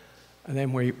 and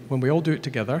then when we all do it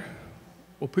together,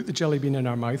 we'll put the jelly bean in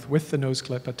our mouth with the nose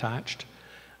clip attached,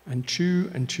 and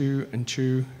chew and chew and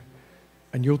chew,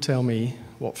 and you'll tell me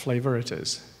what flavor it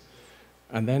is.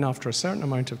 And then after a certain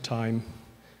amount of time,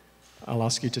 I'll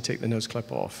ask you to take the nose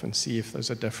clip off and see if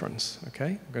there's a difference,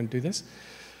 okay? We're going to do this.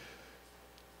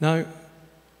 Now,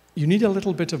 you need a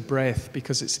little bit of breath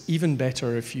because it's even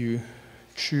better if you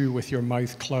chew with your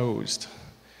mouth closed.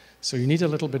 So you need a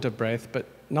little bit of breath, but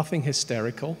nothing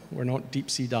hysterical. We're not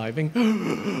deep sea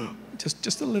diving.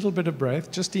 just a little bit of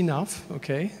breath, just enough,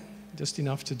 okay? Just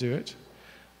enough to do it,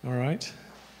 all right?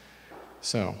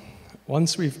 So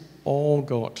once we've all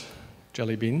got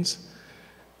jelly beans,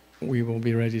 we will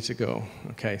be ready to go.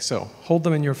 Okay, so hold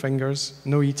them in your fingers,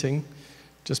 no eating,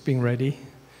 just being ready.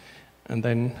 And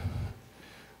then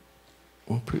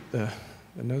we'll put the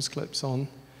nose clips on.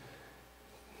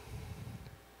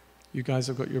 You guys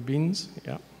have got your beans?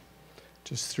 Yeah.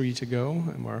 Just 3 to go,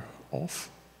 and we're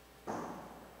off.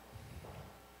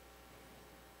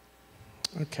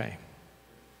 Okay.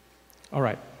 All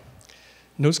right.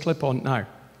 Nose clip on now.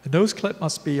 The nose clip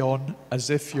must be on as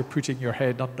if you're putting your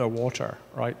head under water,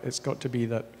 right? It's got to be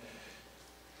that,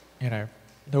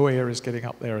 no air is getting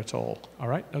up there at all. All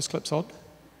right, nose clips on?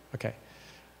 Okay.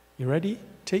 You ready?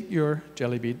 Take your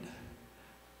jelly bean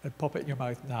and pop it in your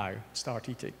mouth now. Start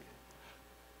eating.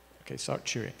 Okay, start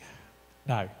chewing.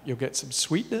 Now, you'll get some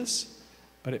sweetness,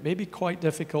 but it may be quite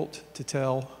difficult to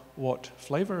tell what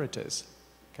flavor it is.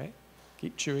 Okay,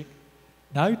 keep chewing.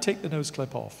 Now take the nose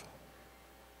clip off.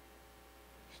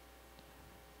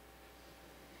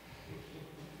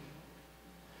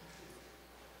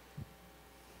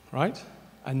 Right?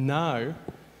 And now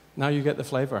you get the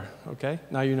flavor, okay?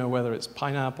 Now you know whether it's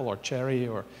pineapple or cherry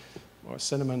or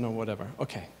cinnamon or whatever.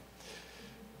 Okay.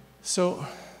 So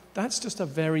that's just a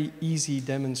very easy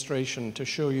demonstration to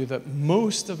show you that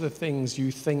most of the things you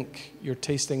think you're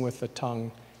tasting with the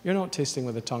tongue, you're not tasting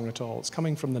with the tongue at all. It's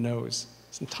coming from the nose.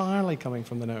 It's entirely coming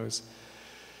from the nose.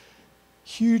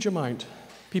 Huge amount.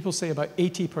 People say about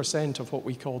 80% of what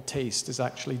we call taste is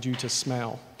actually due to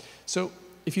smell. So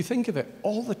if you think of it,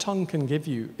 all the tongue can give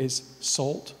you is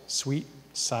salt, sweet,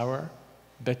 sour,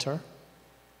 bitter,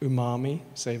 umami,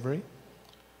 savory.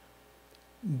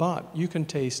 But you can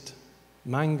taste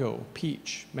mango,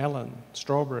 peach, melon,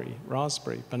 strawberry,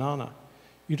 raspberry, banana.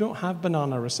 You don't have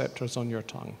banana receptors on your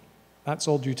tongue. That's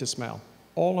all due to smell.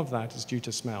 All of that is due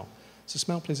to smell. So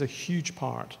smell plays a huge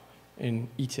part in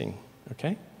eating,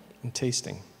 okay, and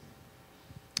tasting.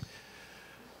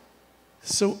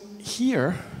 So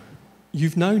here,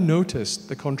 you've now noticed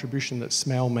the contribution that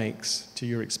smell makes to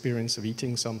your experience of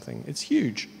eating something. It's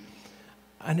huge.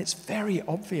 And it's very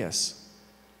obvious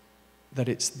that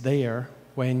it's there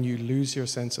when you lose your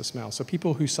sense of smell. So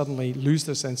people who suddenly lose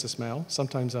their sense of smell,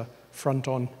 sometimes a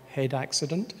front-on head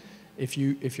accident, if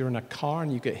you're in a car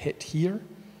and you get hit here,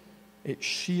 it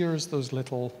shears those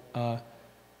little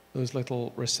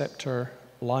receptor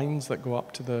lines that go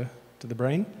up to the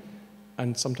brain,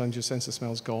 and sometimes your sense of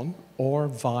smell is gone, or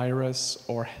virus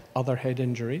or other head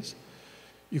injuries.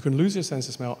 You can lose your sense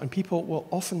of smell, and people will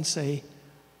often say,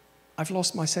 I've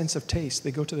lost my sense of taste.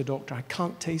 They go to the doctor, I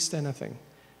can't taste anything.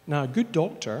 Now, a good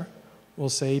doctor will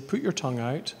say, put your tongue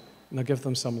out, and they'll give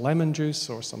them some lemon juice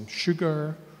or some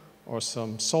sugar or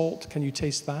some salt. Can you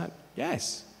taste that?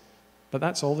 Yes, but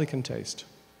that's all they can taste.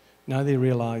 Now they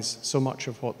realize so much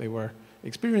of what they were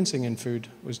experiencing in food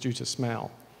was due to smell.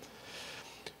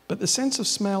 But the sense of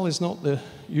smell is not the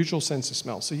usual sense of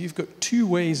smell. So you've got two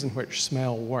ways in which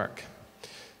smell work.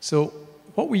 So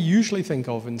what we usually think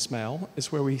of in smell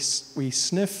is where we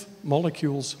sniff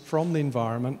molecules from the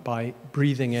environment by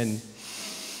breathing in.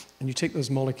 And you take those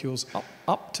molecules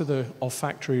up to the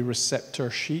olfactory receptor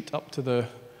sheet, up to the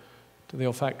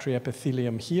olfactory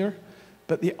epithelium here.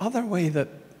 But the other way that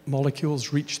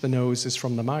molecules reach the nose is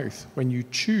from the mouth. When you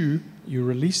chew, you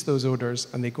release those odors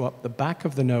and they go up the back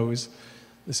of the nose.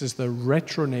 This is the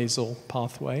retronasal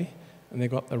pathway, and they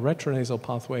go up the retronasal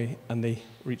pathway and they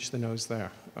reach the nose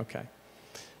there. Okay.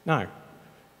 Now,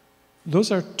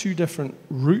 those are two different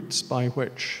routes by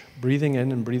which breathing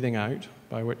in and breathing out,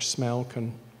 by which smell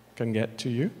can get to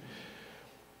you.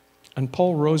 And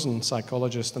Paul Rosen,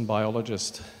 psychologist and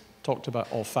biologist, talked about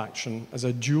olfaction as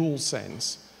a dual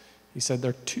sense. He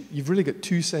said you've really got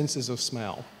two senses of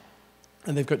smell,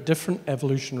 and they've got different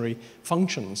evolutionary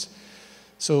functions.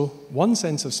 So one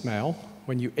sense of smell,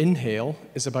 when you inhale,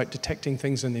 is about detecting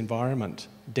things in the environment,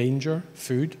 danger,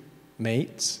 food,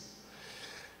 mates.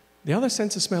 The other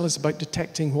sense of smell is about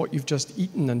detecting what you've just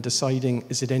eaten and deciding,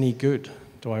 is it any good?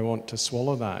 Do I want to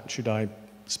swallow that? Should I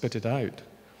spit it out?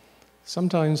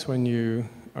 Sometimes when you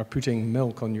are putting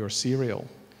milk on your cereal,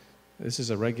 this is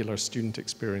a regular student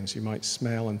experience, you might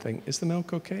smell and think, is the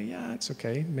milk okay? Yeah, it's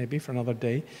okay, maybe for another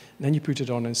day. And then you put it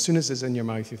on, and as soon as it's in your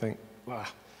mouth, you think, wow.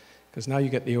 Because now you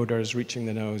get the odors reaching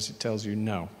the nose, it tells you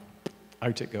no.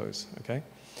 Out it goes, okay?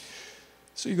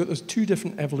 So you've got those two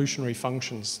different evolutionary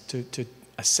functions to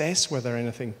assess whether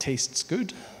anything tastes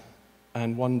good,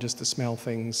 and one just to smell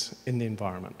things in the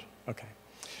environment. Okay.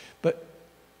 But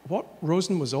what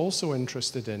Rosen was also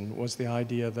interested in was the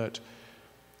idea that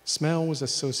smell was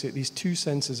associated, these two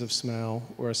senses of smell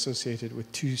were associated with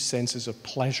two senses of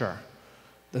pleasure.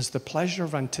 There's the pleasure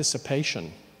of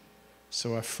anticipation.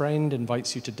 So a friend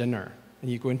invites you to dinner,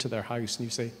 and you go into their house and you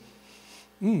say,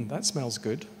 that smells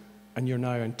good. and you're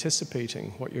now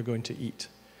anticipating what you're going to eat.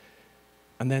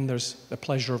 And then there's the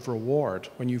pleasure of reward.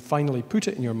 When you finally put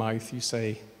it in your mouth, you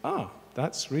say, ah,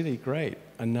 that's really great.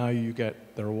 And now you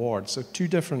get the reward. So two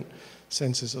different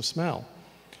senses of smell.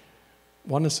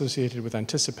 One associated with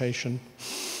anticipation,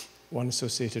 one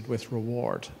associated with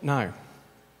reward. Now,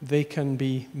 they can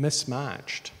be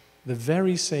mismatched. The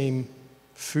very same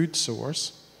food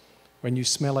source, when you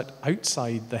smell it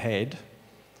outside the head,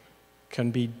 can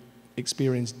be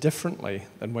experienced differently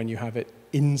than when you have it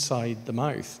inside the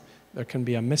mouth. There can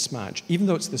be a mismatch, even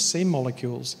though it's the same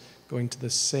molecules going to the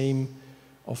same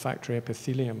olfactory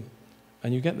epithelium.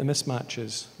 And you get the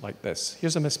mismatches like this.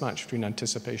 Here's a mismatch between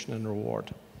anticipation and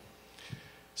reward.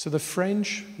 So the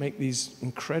French make these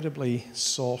incredibly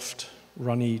soft,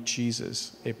 runny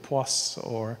cheeses, époisse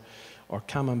or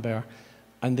camembert,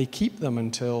 and they keep them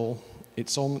until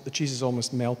the cheese is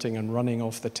almost melting and running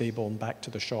off the table and back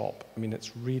to the shop. I mean,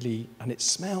 it's really, and it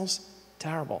smells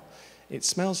terrible. It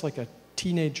smells like a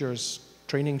teenager's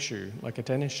training shoe, like a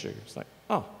tennis shoe. It's like,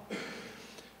 oh.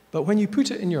 But when you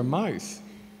put it in your mouth,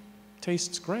 it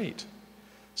tastes great.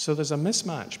 So there's a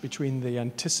mismatch between the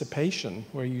anticipation,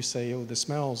 where you say, oh, the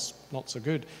smell's not so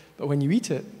good, but when you eat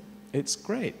it, it's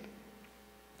great.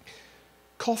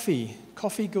 Coffee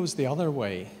goes the other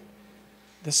way.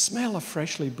 The smell of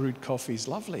freshly brewed coffee is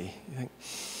lovely. You think,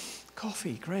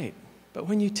 coffee, great. But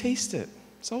when you taste it,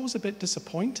 it's always a bit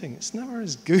disappointing. It's never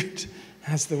as good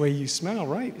as the way you smell,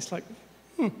 right? It's like,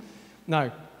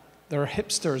 Now, there are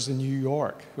hipsters in New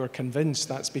York who are convinced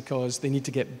that's because they need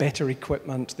to get better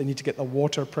equipment, they need to get the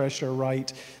water pressure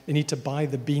right, they need to buy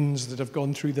the beans that have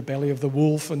gone through the belly of the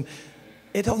wolf, and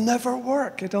it'll never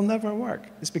work, it'll never work.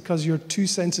 It's because your two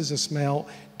senses of smell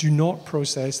do not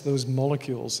process those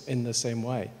molecules in the same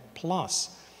way.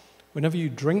 Plus, whenever you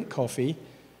drink coffee,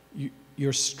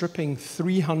 you're stripping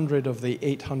 300 of the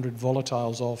 800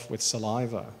 volatiles off with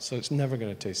saliva, so it's never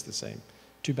going to taste the same.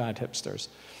 Too bad, hipsters.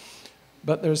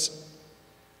 But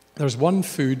there's one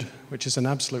food which is an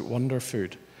absolute wonder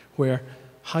food, where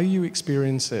how you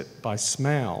experience it by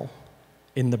smell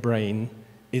in the brain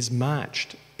is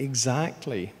matched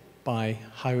exactly by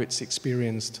how it's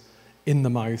experienced in the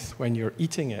mouth when you're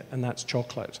eating it, and that's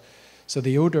chocolate. So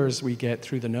the odors we get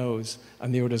through the nose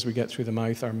and the odors we get through the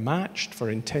mouth are matched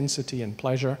for intensity and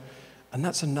pleasure, and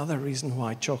that's another reason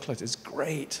why chocolate is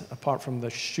great, apart from the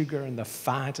sugar and the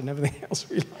fat and everything else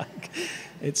we like.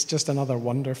 It's just another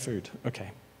wonder food.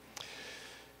 Okay.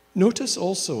 Notice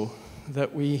also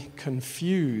that we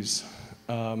confuse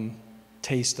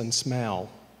taste and smell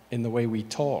in the way we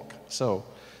talk. So,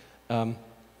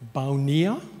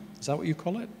 baunilla, is that what you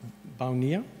call it?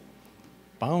 Baunilla?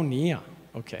 Baunilla,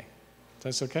 okay.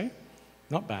 That's okay?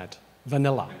 Not bad.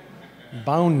 Vanilla.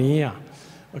 Baunilla.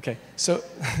 Okay, so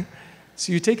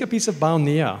you take a piece of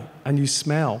baunilla and you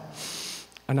smell,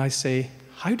 and I say,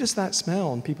 how does that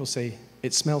smell? And people say,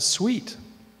 it smells sweet.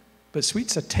 But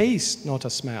sweet's a taste, not a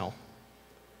smell.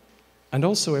 And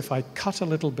also, if I cut a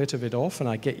little bit of it off and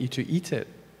I get you to eat it,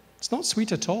 it's not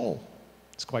sweet at all.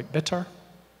 It's quite bitter.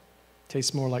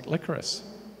 Tastes more like licorice.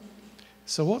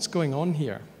 So what's going on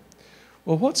here?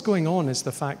 Well, what's going on is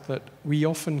the fact that we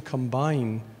often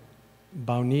combine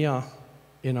baunilla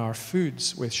in our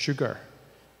foods with sugar,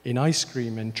 in ice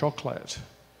cream, in chocolate,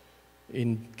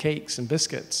 in cakes and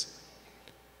biscuits.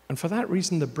 And for that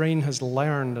reason, the brain has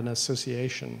learned an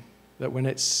association that when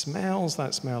it smells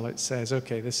that smell, it says,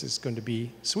 okay, this is going to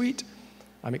be sweet.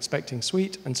 I'm expecting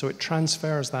sweet. And so it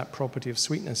transfers that property of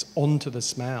sweetness onto the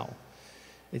smell.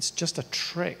 It's just a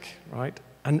trick, right?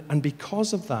 And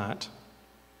because of that,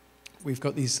 we've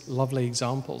got these lovely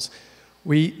examples.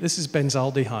 This is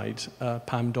benzaldehyde.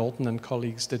 Pam Dalton and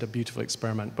colleagues did a beautiful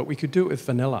experiment, but we could do it with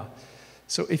vanilla.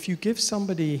 So if you give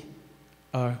somebody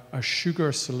a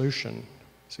sugar solution,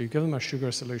 so you give them a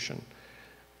sugar solution,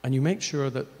 and you make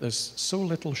sure that there's so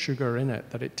little sugar in it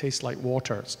that it tastes like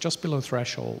water, it's just below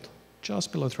threshold,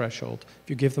 just below threshold. If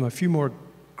you give them a few more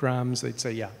grams, they'd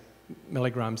say, yeah.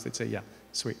 Milligrams, they'd say, yeah,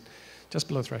 sweet. Just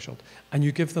below threshold. And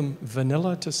you give them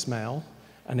vanilla to smell,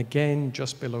 and again,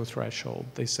 just below threshold,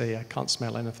 they say, I can't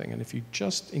smell anything. And if you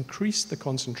just increase the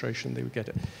concentration, they would get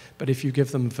it. But if you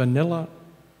give them vanilla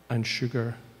and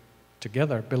sugar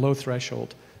together, below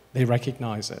threshold, they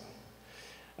recognize it.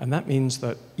 And that means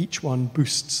that each one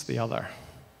boosts the other.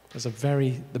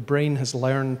 The brain has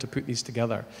learned to put these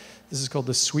together. This is called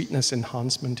the sweetness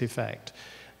enhancement effect,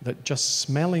 that just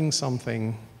smelling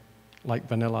something like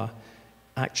vanilla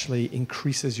actually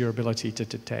increases your ability to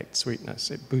detect sweetness.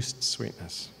 It boosts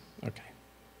sweetness. Okay.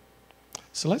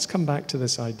 So let's come back to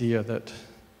this idea that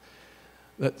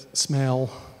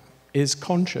smell is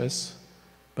conscious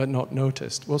but not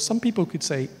noticed. Well, some people could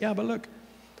say, yeah, but look,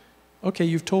 okay,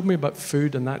 you've told me about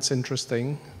food and that's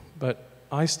interesting, but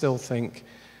I still think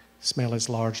smell is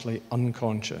largely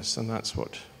unconscious, and that's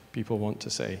what people want to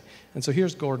say. And so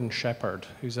here's Gordon Shepherd,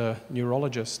 who's a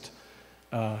neurologist,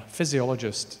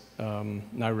 physiologist,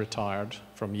 now retired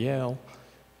from Yale,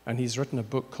 and he's written a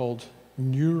book called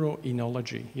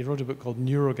Neuroenology. He wrote a book called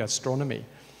Neurogastronomy,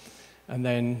 and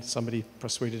then somebody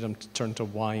persuaded him to turn to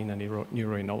wine, and he wrote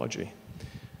Neuroenology.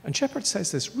 And Shepherd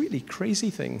says this really crazy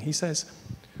thing. He says,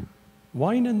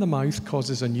 wine in the mouth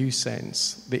causes a new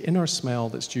sense, the inner smell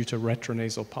that's due to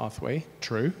retronasal pathway,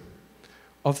 true.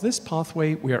 Of this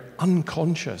pathway, we are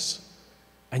unconscious,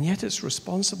 and yet it's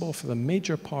responsible for the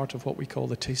major part of what we call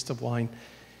the taste of wine.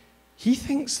 He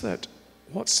thinks that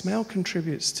what smell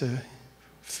contributes to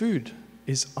food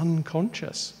is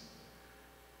unconscious.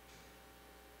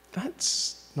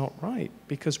 That's not right,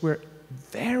 because we're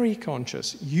very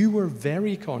conscious. You were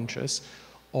very conscious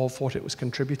of what it was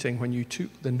contributing when you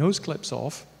took the nose clips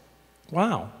off.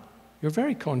 Wow, you're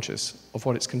very conscious of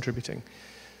what it's contributing.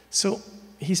 So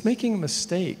he's making a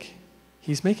mistake.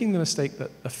 He's making the mistake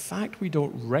that the fact we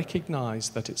don't recognize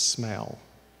that it's smell,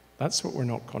 that's what we're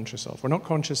not conscious of. We're not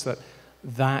conscious that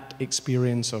that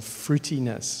experience of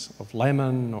fruitiness, of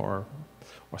lemon or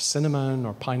cinnamon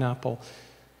or pineapple,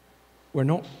 we're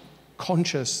not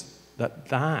conscious that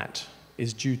that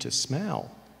is due to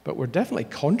smell, but we're definitely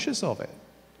conscious of it,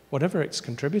 whatever it's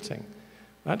contributing.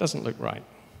 That doesn't look right.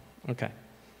 Okay.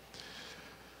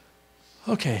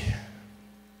 Okay.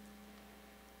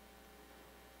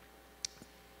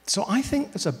 So I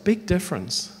think there's a big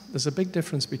difference. There's a big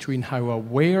difference between how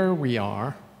aware we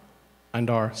are and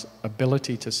our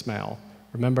ability to smell.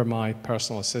 Remember my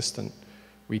personal assistant?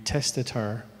 We tested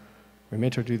her. We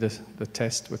made her do the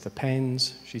test with the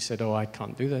pens. She said, oh, I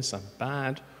can't do this, I'm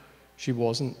bad. She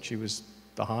wasn't. She was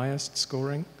the highest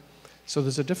scoring. So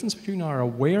there's a difference between our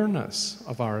awareness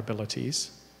of our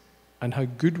abilities and how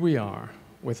good we are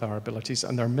with our abilities,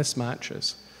 and their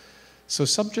mismatches. So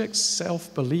subjects'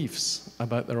 self-beliefs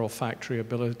about their olfactory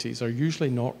abilities are usually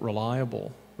not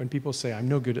reliable. When people say, I'm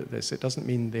no good at this, it doesn't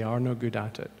mean they are no good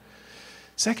at it.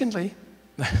 Secondly,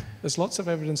 there's lots of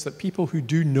evidence that people who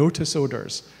do notice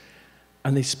odors,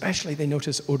 and especially they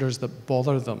notice odors that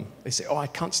bother them. They say, oh, I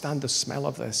can't stand the smell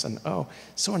of this, and oh,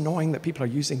 it's so annoying that people are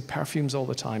using perfumes all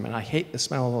the time, and I hate the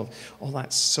smell of all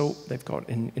that soap they've got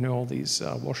in all these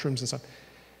washrooms and stuff.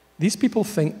 These people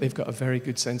think they've got a very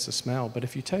good sense of smell, but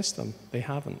if you test them, they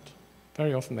haven't.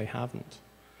 Very often they haven't.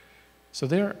 So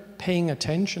they're paying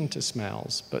attention to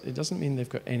smells, but it doesn't mean they've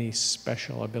got any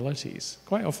special abilities.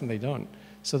 Quite often they don't.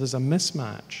 So there's a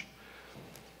mismatch.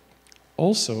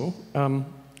 Also,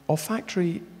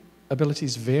 olfactory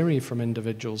abilities vary from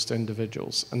individuals to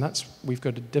individuals, and we've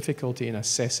got a difficulty in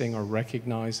assessing or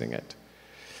recognizing it.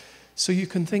 So you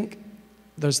can think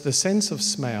there's the sense of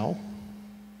smell,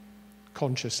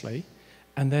 consciously,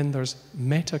 and then there's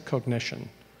metacognition.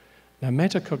 Now,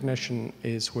 metacognition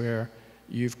is where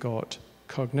you've got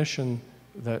cognition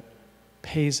that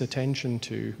pays attention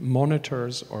to,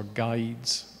 monitors or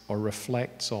guides or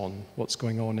reflects on what's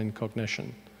going on in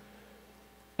cognition.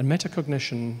 And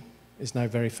metacognition is now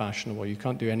very fashionable. You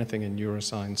can't do anything in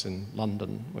neuroscience in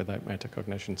London without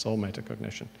metacognition. It's all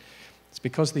metacognition. It's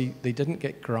because they didn't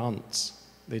get grants.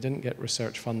 They didn't get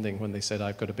research funding when they said,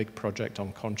 I've got a big project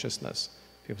on consciousness.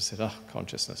 People said, oh,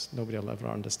 consciousness. Nobody will ever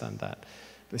understand that.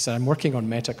 They said, I'm working on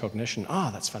metacognition. Ah,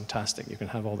 that's fantastic. You can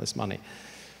have all this money.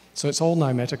 So it's all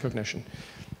now metacognition.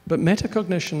 But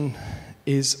metacognition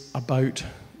is about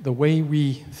the way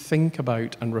we think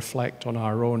about and reflect on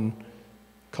our own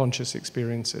conscious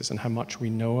experiences and how much we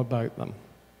know about them.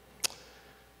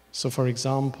 So for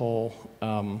example,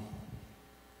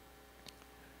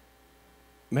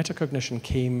 metacognition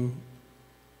came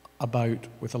about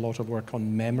with a lot of work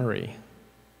on memory.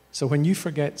 So when you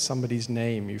forget somebody's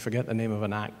name, you forget the name of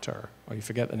an actor, or you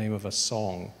forget the name of a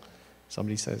song,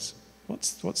 somebody says,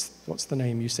 what's the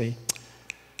name? You say,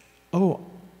 oh,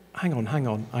 hang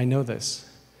on, I know this.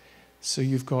 So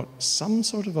you've got some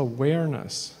sort of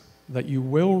awareness that you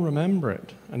will remember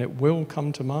it, and it will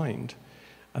come to mind.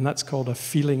 And that's called a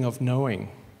feeling of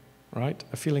knowing, right?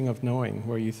 A feeling of knowing,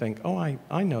 where you think, oh,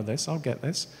 I know this, I'll get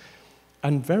this.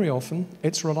 And very often,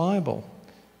 it's reliable.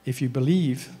 If you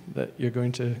believe that you're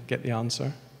going to get the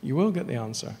answer, you will get the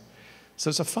answer.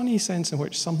 So it's a funny sense in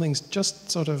which something's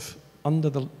just sort of under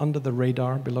the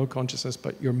radar, below consciousness,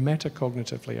 but you're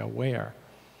metacognitively aware.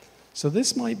 So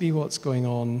this might be what's going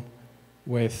on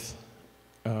with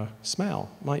smell.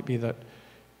 Might be that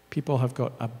people have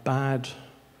got a bad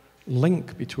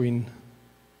link between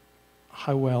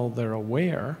how well they're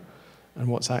aware and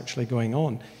what's actually going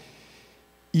on.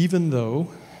 Even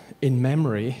though, in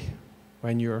memory,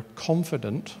 when you're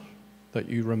confident that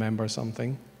you remember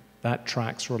something, that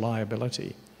tracks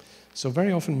reliability. So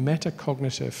very often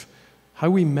metacognitive, how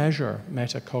we measure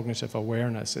metacognitive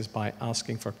awareness is by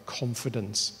asking for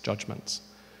confidence judgments.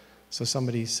 So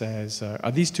somebody says,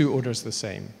 are these two odors the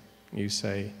same? You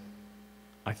say,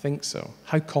 I think so.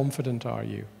 How confident are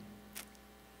you?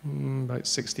 About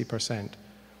 60%.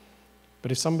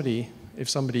 But if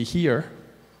somebody here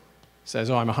says,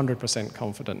 oh, I'm 100%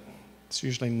 confident, it's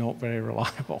usually not very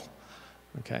reliable.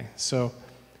 Okay, so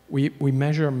we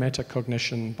measure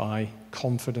metacognition by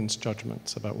confidence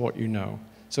judgments about what you know.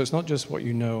 So it's not just what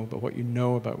you know, but what you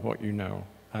know about what you know.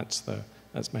 That's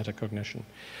metacognition.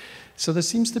 So there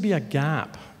seems to be a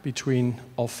gap between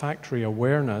olfactory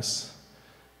awareness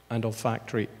and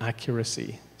olfactory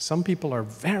accuracy. Some people are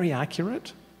very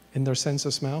accurate in their sense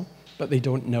of smell, but they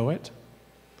don't know it.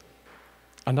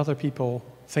 And other people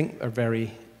think they're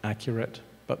very accurate,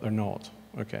 but they're not.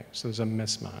 Okay, so there's a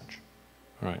mismatch.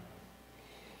 All right.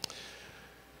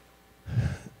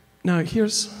 Now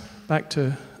here's back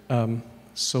to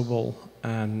Sobel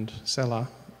and Sella,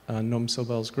 Noam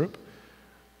Sobel's group.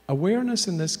 Awareness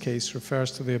in this case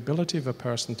refers to the ability of a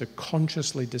person to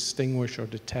consciously distinguish or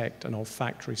detect an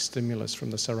olfactory stimulus from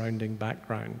the surrounding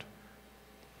background.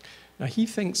 Now he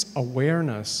thinks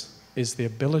awareness is the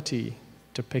ability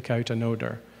to pick out an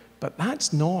odor, but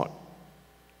that's not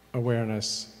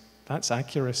awareness, that's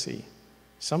accuracy.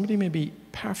 Somebody may be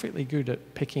perfectly good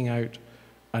at picking out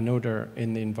an odor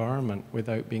in the environment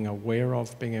without being aware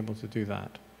of being able to do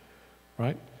that,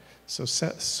 right? So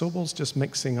Sobel's just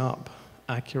mixing up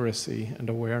accuracy and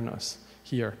awareness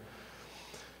here.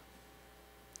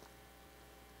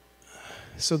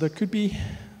 So there could be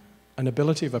an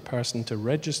ability of a person to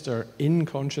register in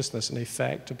consciousness an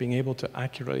effect of being able to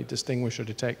accurately distinguish or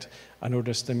detect an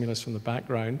odor stimulus from the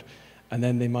background, and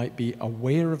then they might be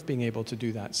aware of being able to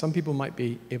do that. Some people might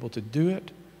be able to do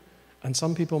it, and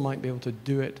some people might be able to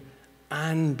do it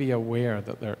and be aware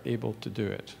that they're able to do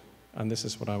it. And this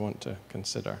is what I want to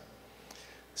consider.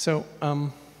 So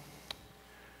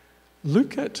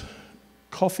look at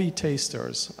coffee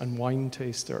tasters and wine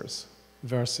tasters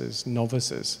versus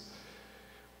novices.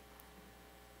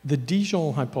 The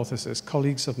Dijon hypothesis,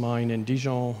 colleagues of mine in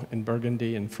Dijon, in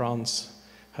Burgundy, in France,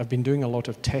 have been doing a lot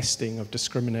of testing of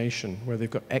discrimination, where they've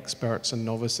got experts and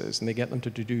novices, and they get them to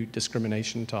do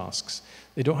discrimination tasks.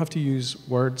 They don't have to use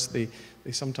words. They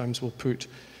sometimes they'll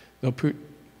put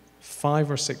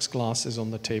 5 or 6 glasses on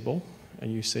the table,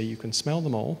 and you say you can smell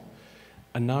them all,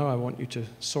 and now I want you to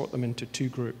sort them into 2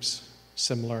 groups,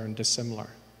 similar and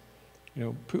dissimilar. You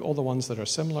know, put all the ones that are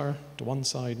similar to one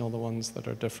side and all the ones that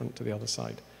are different to the other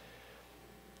side.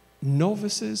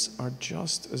 Novices are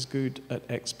just as good as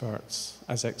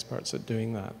experts at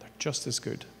doing that. They're just as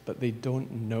good, but they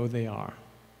don't know they are.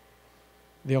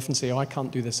 They often say, oh, I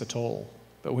can't do this at all.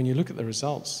 But when you look at the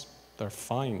results, they're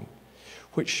fine.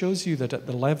 Which shows you that at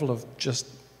the level of just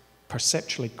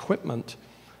perceptual equipment,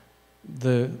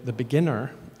 the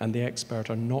beginner and the expert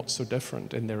are not so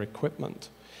different in their equipment.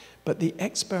 But the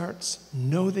experts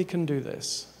know they can do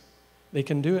this. They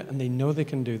can do it, and they know they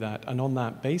can do that. And on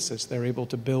that basis, they're able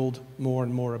to build more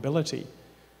and more ability.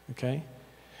 Okay?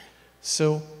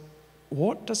 So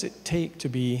what does it take to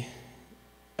be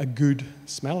a good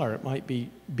smeller? It might be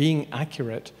being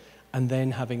accurate and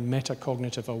then having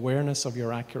metacognitive awareness of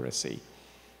your accuracy.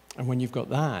 And when you've got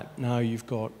that, now you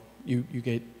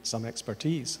get some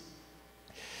expertise.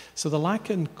 So the lack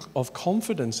of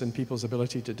confidence in people's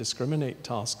ability to discriminate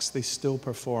tasks, they still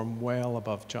perform well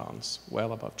above chance,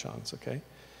 okay?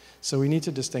 So we need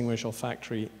to distinguish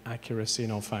olfactory accuracy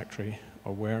and olfactory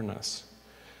awareness.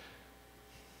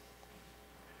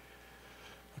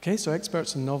 Okay, so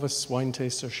experts and novice wine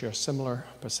tasters share similar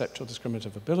perceptual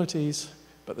discriminative abilities,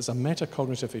 but there's a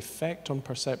metacognitive effect on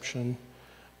perception.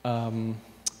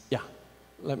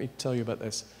 Let me tell you about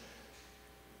this.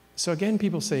 So again,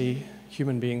 people say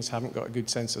human beings haven't got a good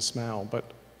sense of smell,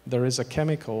 but there is a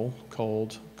chemical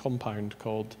compound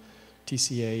called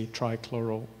TCA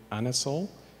trichloroanisole,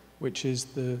 which is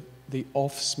the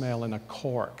off smell in a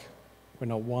cork.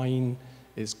 When a wine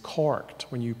is corked,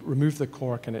 when you remove the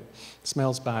cork and it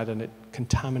smells bad and it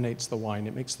contaminates the wine,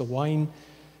 it makes the wine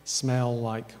smell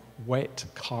like wet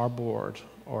cardboard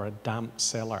or a damp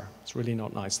cellar. It's really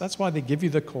not nice. That's why they give you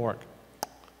the cork.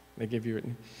 They give you it.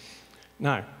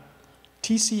 Now,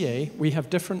 TCA, we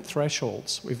have different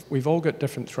thresholds. We've all got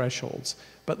different thresholds,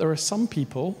 but there are some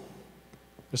people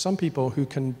who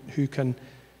can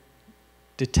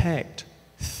detect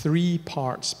 3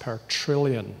 parts per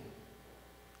trillion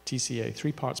TCA,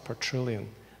 3 parts per trillion.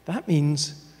 That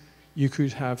means you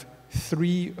could have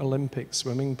 3 Olympic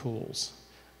swimming pools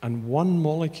and one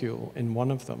molecule in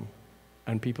one of them,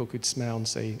 and people could smell and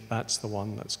say, that's the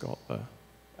one that's got the...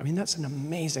 I mean, that's an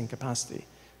amazing capacity.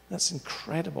 That's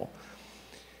incredible.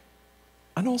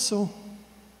 And also,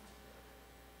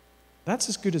 that's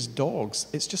as good as dogs.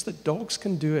 It's just that dogs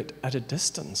can do it at a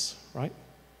distance, right?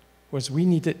 Whereas we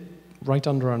need it right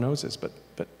under our noses. But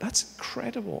that's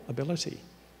incredible ability.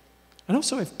 And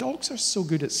also, if dogs are so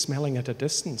good at smelling at a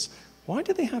distance, why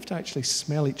do they have to actually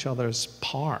smell each other's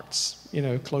parts, you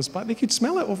know, close by? They could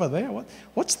smell it over there.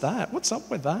 What's that? What's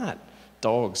up with that?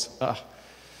 Dogs. Ugh.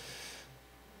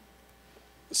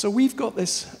 So we've got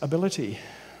this ability,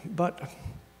 but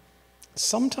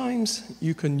sometimes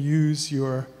you can use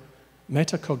your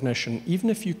metacognition, even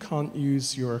if you can't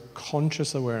use your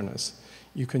conscious awareness,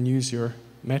 you can use your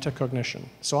metacognition.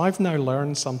 So I've now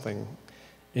learned something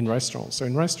in restaurants. So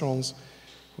in restaurants,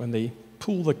 when they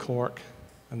pull the cork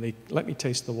and they let me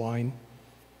taste the wine,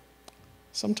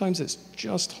 sometimes it's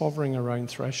just hovering around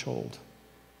threshold.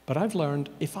 But I've learned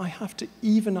if I have to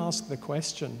even ask the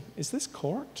question, is this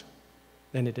corked?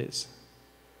 Then it is.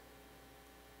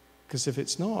 Because if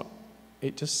it's not,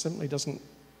 it just simply doesn't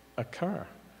occur.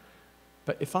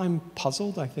 But if I'm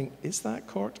puzzled, I think, is that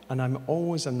corked? And I'm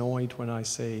always annoyed when I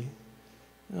say,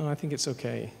 no, I think it's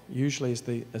okay. Usually as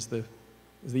the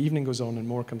evening goes on and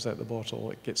more comes out the bottle,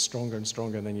 it gets stronger and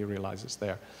stronger, and then you realize it's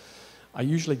there. I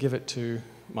usually give it to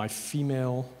my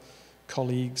female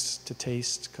colleagues to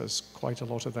taste, because quite a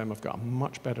lot of them have got a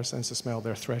much better sense of smell.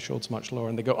 Their threshold's much lower,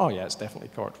 and they go, oh yeah, it's definitely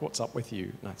corked. What's up with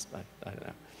you? I don't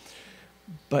know.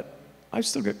 But I've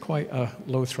still got quite a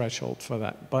low threshold for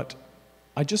that. But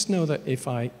I just know that if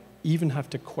I even have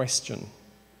to question,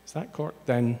 is that corked?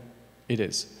 Then it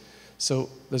is. So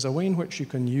there's a way in which you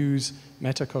can use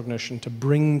metacognition to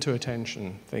bring to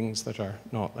attention things that are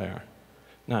not there.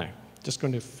 Now, just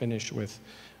going to finish with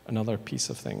another piece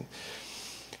of thing.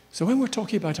 So when we're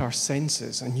talking about our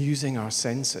senses and using our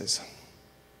senses,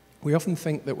 we often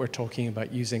think that we're talking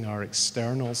about using our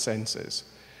external senses,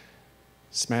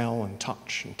 smell and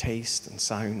touch and taste and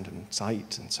sound and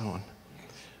sight and so on.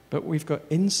 But we've got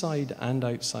inside and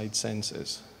outside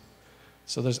senses.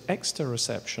 So there's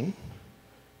exteroception,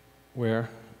 where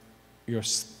you're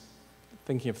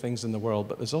thinking of things in the world,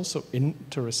 but there's also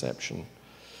interoception.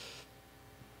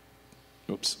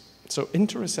 Oops. So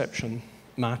interoception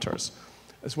matters.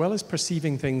 As well as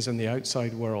perceiving things in the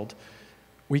outside world,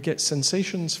 we get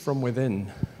sensations from within.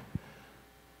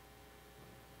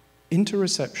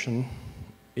 Interoception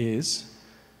is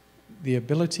the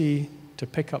ability to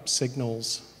pick up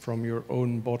signals from your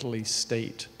own bodily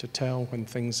state to tell when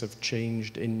things have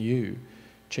changed in you,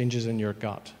 changes in your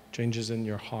gut, changes in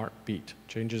your heartbeat,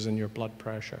 changes in your blood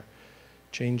pressure,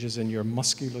 changes in your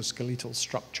musculoskeletal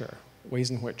structure,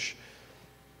 ways in which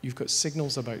you've got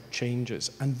signals about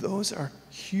changes. And those are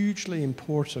hugely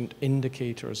important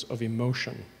indicators of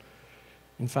emotion.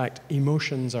 In fact,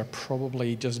 emotions are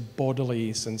probably just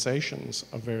bodily sensations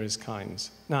of various kinds.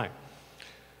 Now,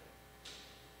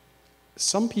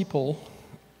 some people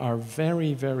are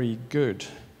very, very good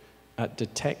at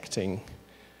detecting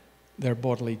their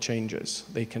bodily changes.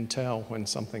 They can tell when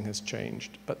something has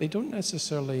changed, but they don't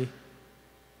necessarily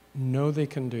know they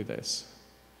can do this.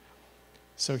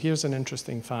 So here's an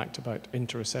interesting fact about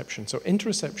interoception. So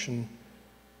interoception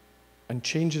and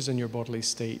changes in your bodily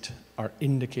state are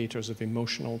indicators of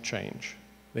emotional change.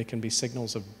 They can be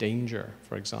signals of danger,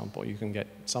 for example. You can get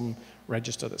some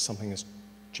register that something is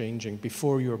changing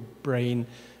before your brain,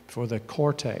 before the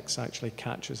cortex actually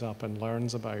catches up and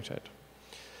learns about it.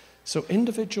 So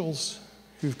individuals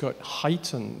who've got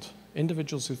heightened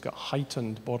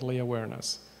bodily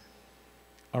awareness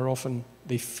are often,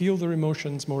 they feel their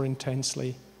emotions more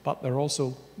intensely, but they're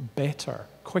also better,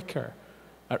 quicker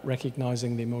at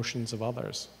recognizing the emotions of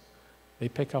others. They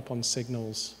pick up on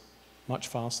signals much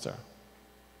faster.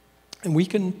 And we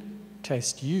can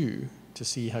test you to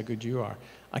see how good you are.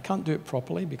 I can't do it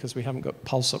properly because we haven't got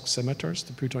pulse oximeters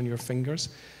to put on your fingers,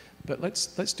 but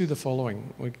let's do the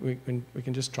following. We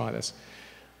can just try this.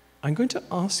 I'm going to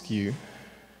ask you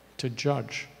to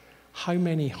judge how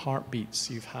many heartbeats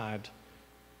you've had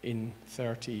in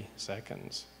 30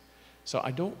 seconds. So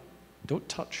I don't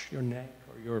touch your neck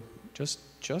or your, just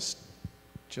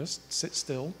sit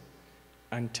still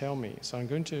and tell me. So I'm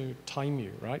going to time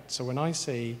you, right? So when I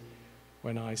say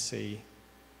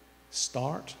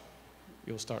start,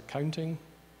 you'll start counting.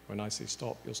 When I say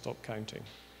stop, you'll stop counting.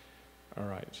 All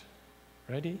right.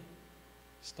 Ready?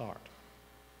 Start.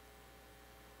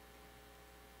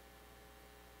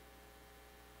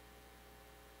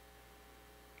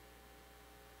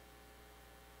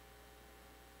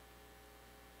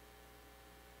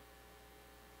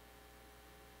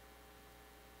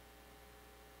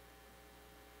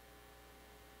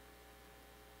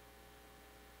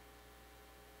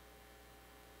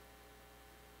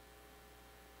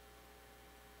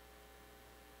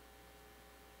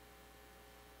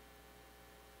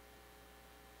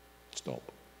 Stop.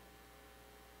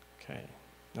 Okay.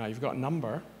 Now you've got a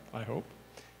number, I hope.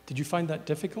 Did you find that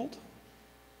difficult?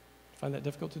 Find that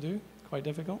difficult to do? Quite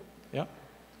difficult? Yeah?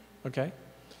 Okay.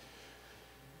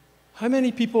 How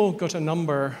many people got a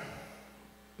number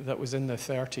that was in their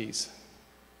 30s?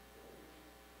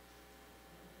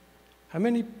 How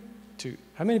many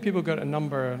people got a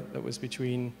number that was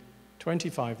between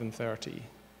 25 and 30?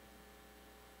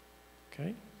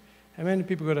 Okay. How many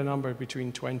people got a number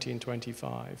between 20 and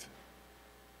 25?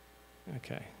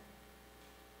 Okay.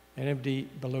 Anybody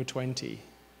below 20?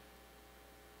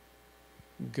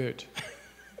 Good.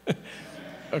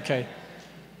 Okay.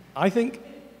 I think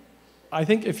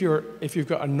if you've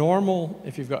got a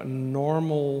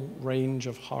normal range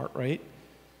of heart rate,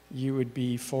 you would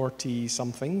be 40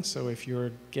 something. So if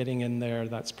you're getting in there,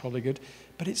 that's probably good.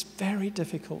 But it's very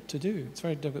difficult to do. It's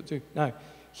very difficult to do. Now,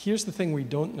 here's the thing we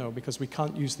don't know because we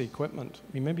can't use the equipment.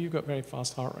 I mean, maybe you've got very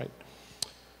fast heart rate.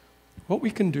 What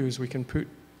we can do is we can put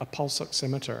a pulse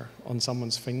oximeter on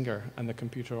someone's finger and the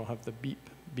computer will have the beep,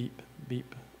 beep,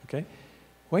 beep, okay?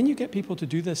 When you get people to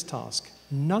do this task,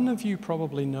 none of you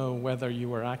probably know whether you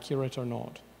were accurate or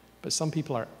not, but some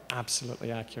people are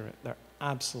absolutely accurate. They're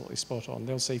absolutely spot on.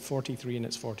 They'll say 43 and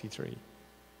it's 43.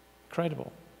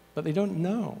 Incredible. But they don't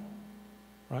know,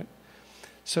 right?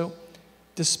 So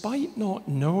despite not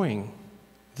knowing,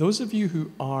 those of you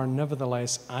who are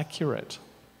nevertheless accurate,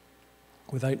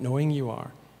 without knowing you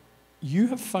are, you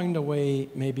have found a way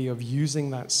maybe of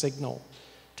using that signal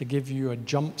to give you a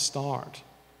jump start,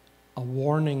 a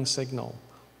warning signal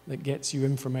that gets you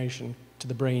information to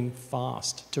the brain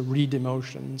fast, to read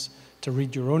emotions, to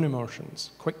read your own emotions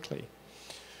quickly.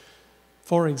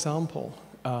 For example,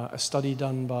 a study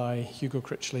done by Hugo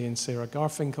Critchley and Sarah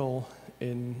Garfinkel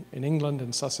in England,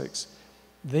 in Sussex,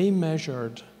 they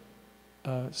measured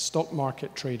stock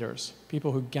market traders,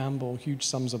 people who gamble huge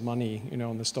sums of money,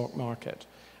 on the stock market.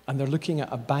 And they're looking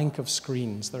at a bank of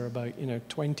screens. There are about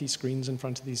 20 screens in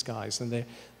front of these guys, and they're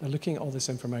looking at all this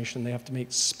information. They have to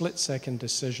make split-second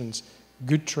decisions: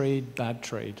 good trade, bad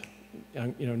trade.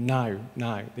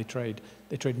 Now they trade.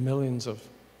 They trade millions of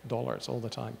dollars all the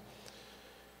time.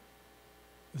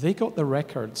 They got the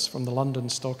records from the London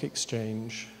Stock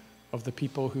Exchange of the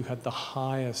people who had the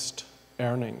highest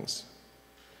earnings,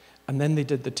 and then they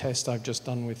did the test I've just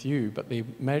done with you. But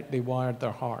they wired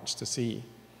their hearts to see.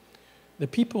 The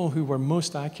people who were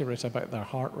most accurate about their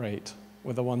heart rate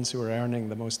were the ones who were earning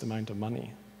the most amount of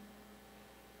money.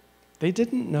 They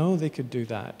didn't know they could do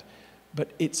that,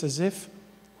 but it's as if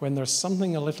when there's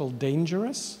something a little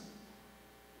dangerous,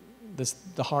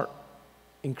 the heart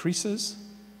increases,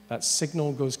 that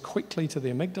signal goes quickly to the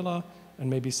amygdala and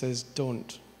maybe says,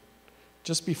 don't,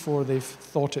 just before they've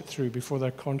thought it through, before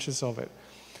they're conscious of it.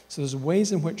 So there's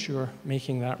ways in which you're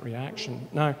making that reaction.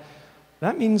 Now,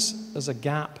 that means there's a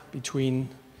gap between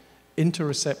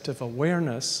interoceptive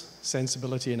awareness,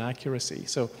 sensibility, and accuracy.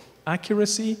 So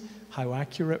accuracy, how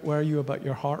accurate were you about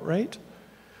your heart rate?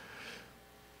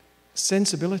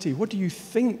 Sensibility, what do you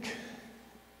think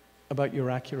about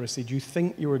your accuracy? Do you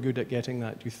think you were good at getting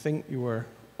that? Do you think you were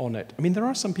on it? I mean, there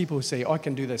are some people who say, oh, I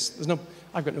can do this.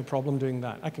 I've got no problem doing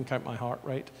that. I can count my heart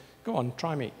rate. Go on,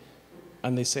 try me.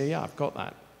 And they say, yeah, I've got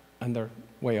that. And they're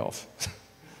way off.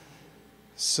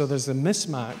 So there's a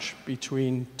mismatch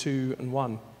between 2 and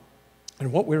 1.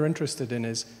 And what we're interested in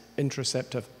is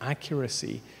interoceptive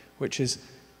accuracy, which is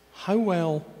how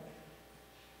well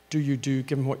do you do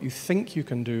given what you think you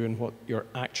can do and what you're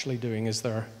actually doing? Is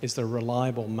there a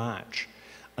reliable match?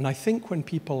 And I think when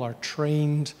people are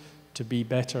trained to be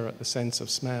better at the sense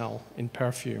of smell in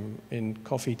perfume, in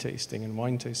coffee tasting, in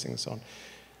wine tasting and so on,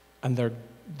 and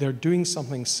they're doing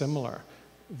something similar,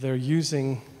 they're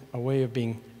using a way of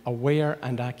being aware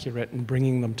and accurate and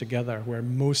bringing them together, where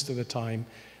most of the time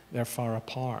they're far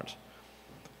apart.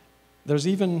 There's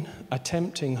even a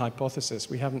tempting hypothesis,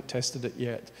 we haven't tested it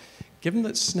yet. Given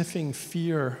that sniffing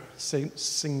fear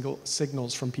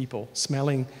signals from people,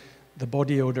 smelling the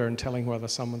body odor and telling whether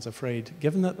someone's afraid,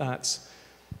 given that that's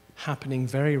happening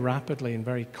very rapidly and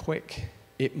very quick,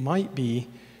 it might be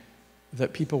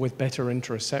that people with better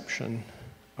interoception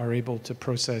are able to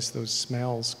process those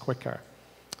smells quicker.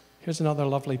 Here's another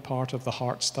lovely part of the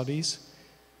heart studies.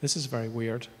 This is very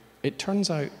weird. It turns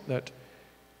out that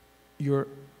you're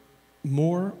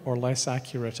more or less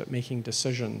accurate at making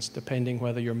decisions depending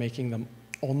whether you're making them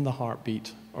on the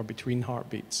heartbeat or between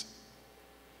heartbeats.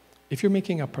 If you're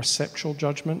making a perceptual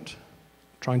judgment,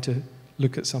 trying to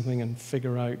look at something and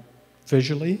figure out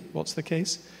visually what's the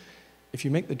case, if you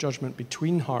make the judgment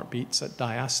between heartbeats at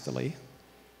diastole,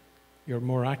 you're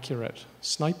more accurate.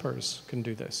 Snipers can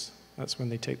do this. That's when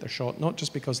they take their shot, not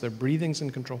just because their breathing's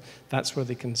in control, that's where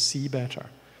they can see better.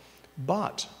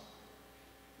 But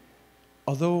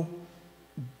although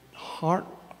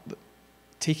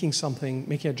taking something,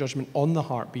 making a judgment on the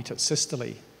heartbeat at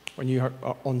systole, when you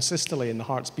are on systole and the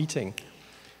heart's beating,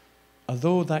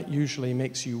 although that usually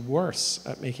makes you worse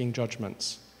at making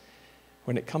judgments,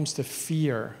 when it comes to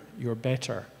fear, you're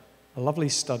better. A lovely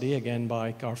study, again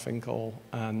by Garfinkel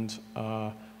and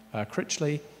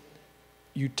Critchley,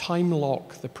 you time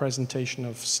lock the presentation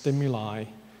of stimuli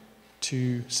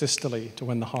to systole, to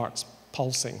when the heart's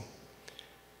pulsing.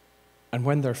 And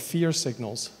when there are fear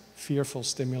signals, fearful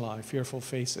stimuli, fearful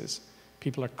faces,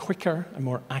 people are quicker and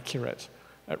more accurate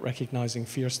at recognizing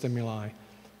fear stimuli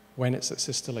when it's at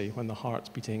systole, when the heart's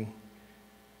beating,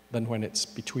 than when it's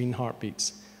between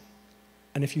heartbeats.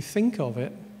 And if you think of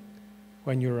it,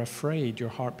 when you're afraid, your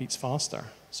heart beats faster,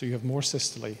 so you have more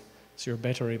systole, so you're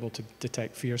better able to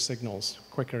detect fear signals,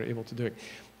 quicker able to do it.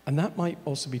 And that might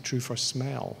also be true for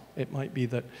smell. It might be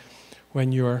that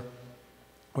when you're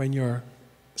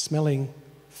smelling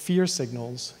fear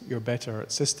signals, you're better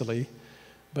at systole,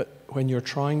 but when you're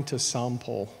trying to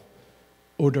sample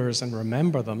odors and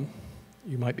remember them,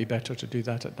 you might be better to do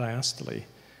that at diastole,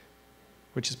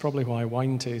 which is probably why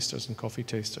wine tasters and coffee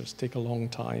tasters take a long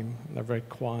time. They're very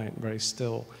quiet, very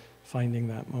still, finding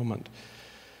that moment.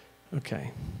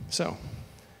 Okay, so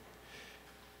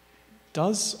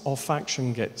does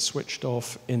olfaction get switched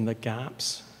off in the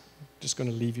gaps? Just going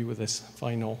to leave you with this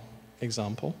final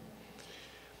example.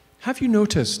 Have you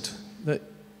noticed that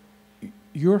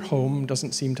your home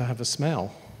doesn't seem to have a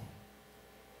smell?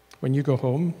 When you go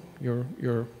home, your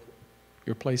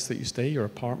place that you stay, your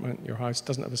apartment, your house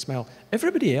doesn't have a smell.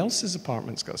 Everybody else's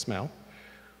apartment's got a smell.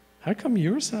 How come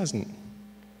yours hasn't?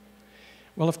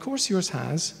 Well, of course yours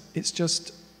has. It's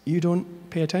just you don't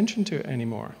pay attention to it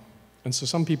anymore. And so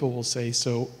some people will say,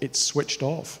 so it's switched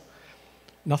off.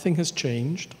 Nothing has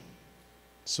changed.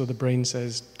 So the brain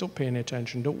says, don't pay any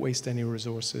attention, don't waste any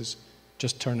resources,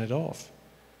 just turn it off.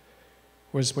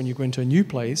 Whereas when you go into a new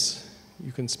place,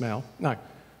 you can smell. Now,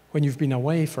 when you've been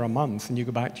away for a month and you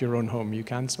go back to your own home, you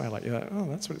can smell it. You're like, oh,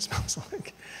 that's what it smells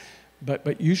like.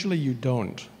 But usually you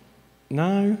don't.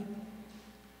 Now,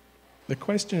 the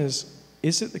question is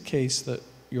it the case that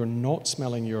you're not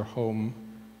smelling your home,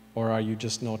 or are you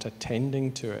just not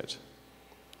attending to it?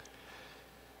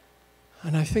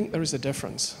 And I think there is a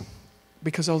difference.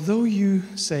 Because although you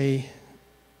say,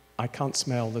 I can't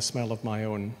smell the smell of my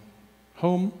own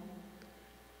home,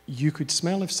 you could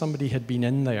smell if somebody had been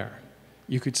in there.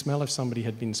 You could smell if somebody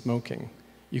had been smoking.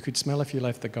 You could smell if you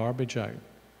left the garbage out.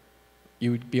 You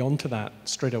would be onto that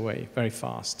straight away, very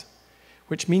fast.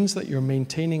 Which means that you're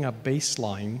maintaining a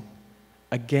baseline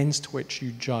against which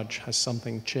you judge has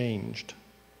something changed.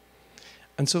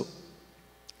 And so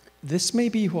this may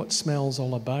be what smell's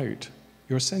all about.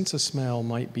 Your sense of smell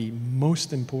might be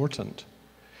most important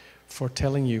for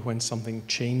telling you when something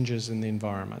changes in the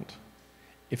environment.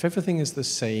 If everything is the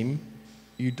same,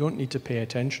 you don't need to pay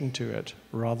attention to it,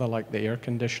 rather like the air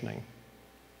conditioning.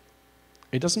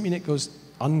 It doesn't mean it goes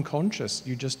unconscious,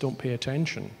 you just don't pay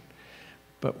attention.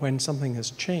 But when something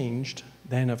has changed,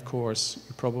 then of course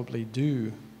you probably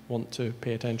do want to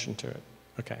pay attention to it.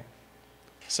 Okay,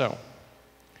 so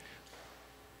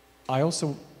I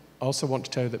also want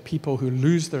to tell you that people who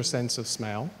lose their sense of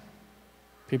smell,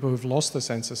 people who've lost their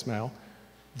sense of smell,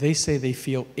 they say they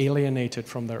feel alienated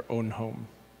from their own home.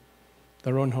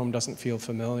 Their own home doesn't feel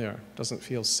familiar, doesn't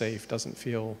feel safe, doesn't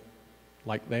feel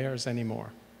like theirs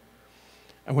anymore.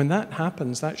 And when that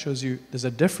happens, that shows you there's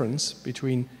a difference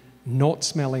between not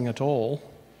smelling at all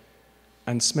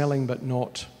and smelling but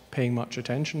not paying much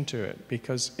attention to it.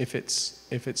 Because if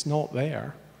it's not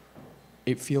there,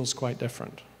 it feels quite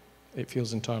different. It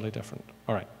feels entirely different.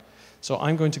 All right, so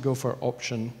I'm going to go for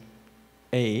option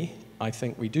A. I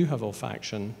think we do have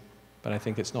olfaction, but I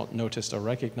think it's not noticed or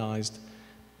recognized,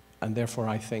 and therefore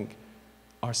I think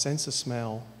our sense of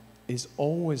smell is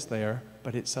always there,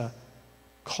 but it's a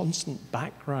constant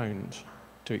background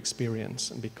to experience,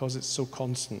 and because it's so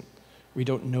constant, we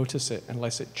don't notice it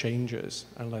unless it changes,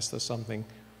 unless there's something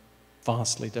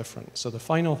vastly different. So the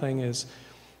final thing is,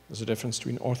 there's a difference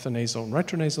between orthonasal and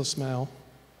retronasal smell.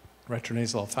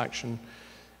 Retronasal olfaction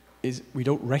is, we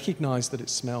don't recognize that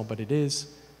it's smell, but it is,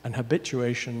 and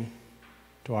habituation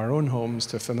to our own homes,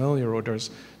 to familiar odors,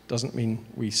 doesn't mean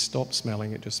we stop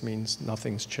smelling, it just means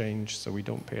nothing's changed, so we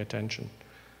don't pay attention.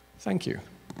 Thank you.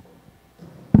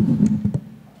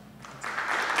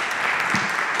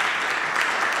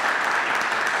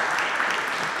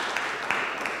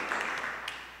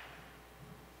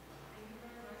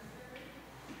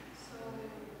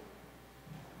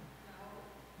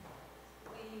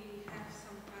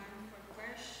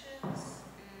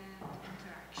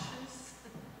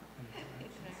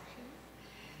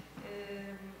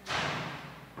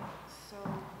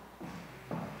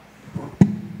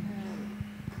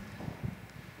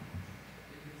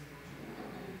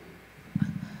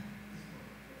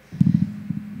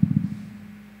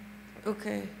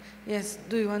 Okay. Yes.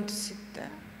 Do you want to sit there?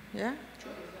 Yeah.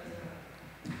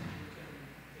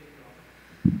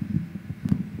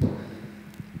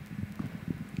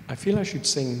 I feel I should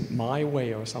sing My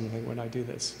Way or something when I do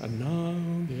this. And now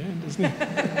the end, isn't it?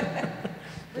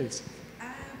 Please.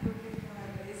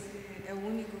 Esse é o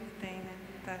único que tem, né?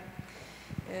 Tá.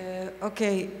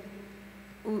 Okay.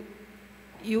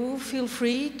 You feel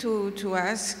free to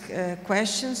ask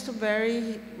questions to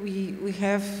Barry.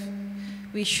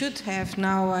 We should have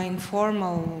now an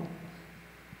informal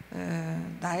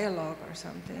dialogue or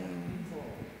something.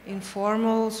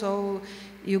 Informal, so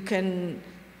you can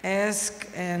ask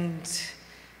and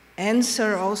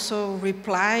answer, also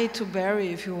reply to Barry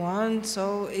if you want.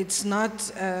 So it's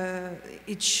not,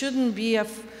 it shouldn't be a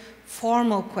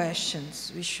formal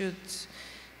questions. We should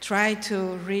try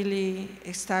to really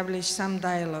establish some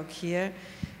dialogue here.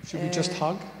 Should we just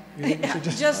hug? You think we should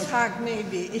just hug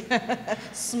maybe.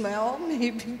 Smell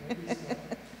maybe.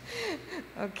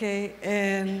 Okay,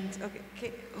 and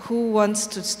okay, who wants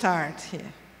to start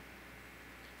here?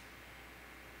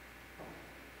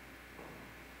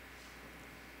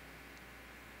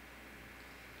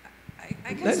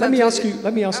 Let me ask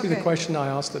you the question I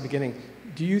asked at the beginning.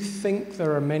 Do you think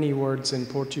there are many words in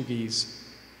Portuguese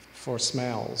for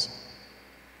smells?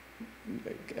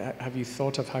 Have you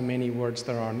thought of how many words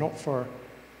there are? Not for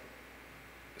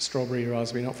strawberry,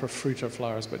 raspberry, not for fruit or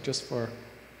flowers, but just for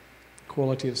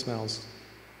quality of smells.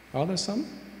 Are there some?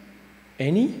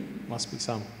 Any? Must be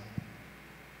some.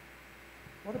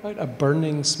 What about a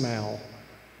burning smell?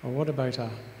 Or what about a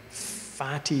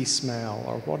fatty smell?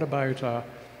 Or what about a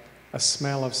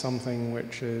smell of something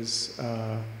which is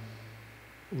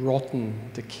rotten,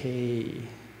 decay?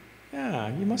 Yeah,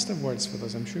 you must have words for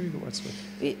those. I'm sure you've got words for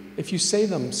them. If you say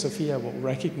them, Sophia will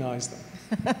recognize them.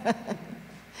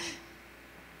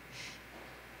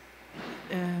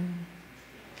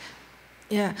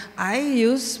 Yeah, I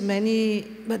use many,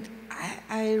 but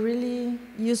I really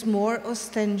use more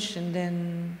ostension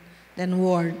than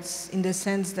words, in the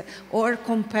sense that, or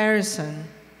comparison.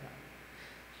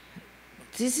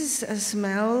 This is a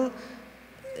smell,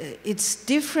 it's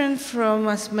different from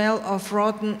a smell of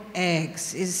rotten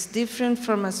eggs. It's different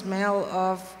from a smell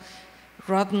of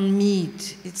rotten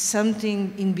meat. It's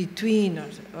something in between,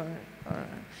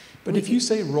 But if you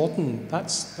say rotten,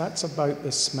 that's about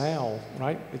the smell,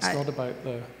 right? It's not about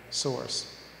the source.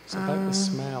 It's about the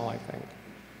smell, I think.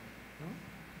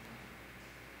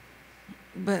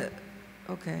 But,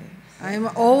 okay. I'm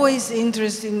always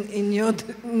interested in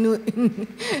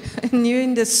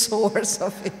knowing the source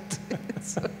of it,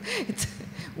 so it's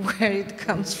where it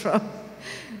comes from.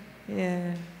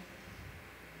 Yeah.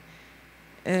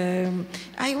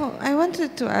 I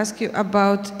wanted to ask you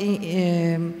about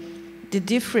the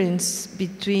difference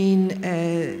between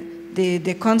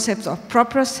the concept of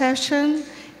proprioception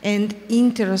and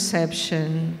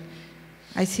interoception.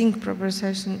 I think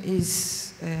proprioception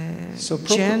is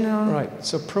general. Right,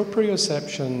 so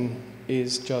proprioception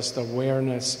is just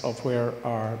awareness of where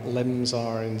our limbs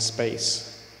are in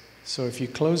space. So if you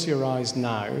close your eyes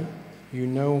now, you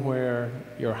know where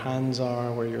your hands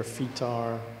are, where your feet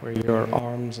are, where your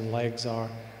arms and legs are,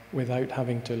 without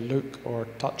having to look or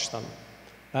touch them.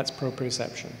 That's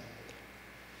proprioception.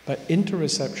 But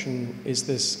interoception is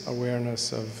this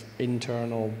awareness of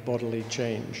internal bodily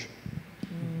change.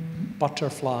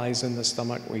 Butterflies in the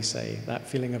stomach, we say, that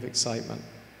feeling of excitement,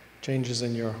 changes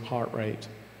in your heart rate,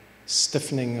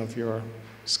 stiffening of your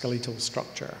skeletal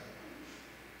structure,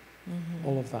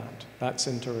 all of that, that's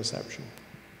interoception.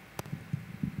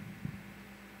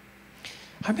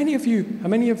 How many of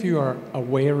you are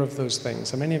aware of those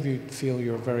things? How many of you feel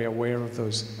you're very aware of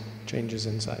those changes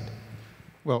inside?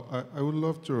 Well, I would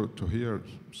love to hear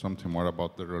something more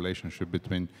about the relationship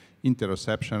between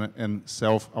interoception and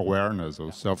self-awareness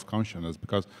or self-consciousness,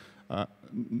 because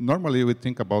normally we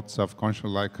think about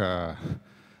self-consciousness like a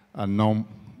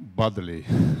non-bodily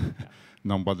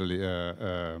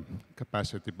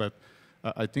capacity, but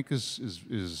I think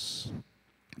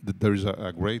that there is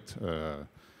a great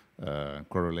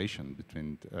correlation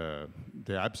between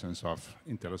the absence of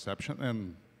interoception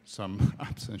and some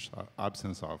absence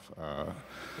of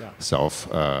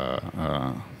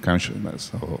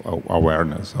self-consciousness or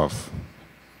awareness of.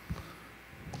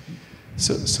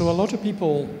 So a lot of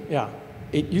people,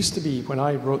 it used to be when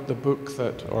I wrote the book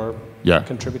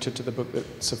contributed to the book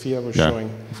that Sophia was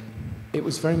showing, it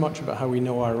was very much about how we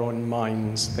know our own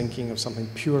minds, thinking of something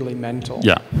purely mental.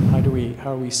 Yeah. How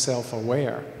are we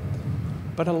self-aware?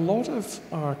 But a lot of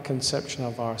our conception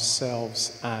of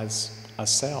ourselves as a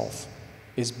self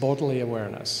is bodily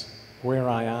awareness, where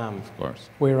I am, of course,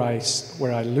 where I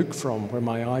look from, where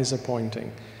my eyes are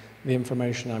pointing, the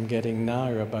information I'm getting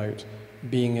now about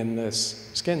being in this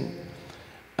skin.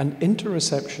 And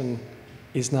interoception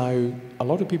is now, a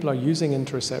lot of people are using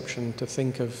interoception to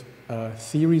think of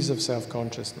theories of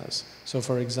self-consciousness. So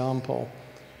for example,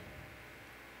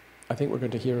 I think we're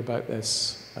going to hear about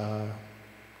this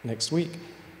next week.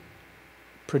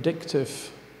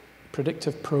 Predictive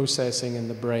processing in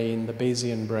the brain, the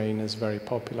Bayesian brain, is very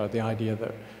popular. The idea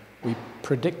that we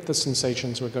predict the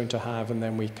sensations we're going to have and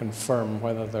then we confirm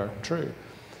whether they're true.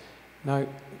 Now,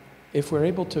 if we're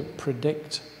able to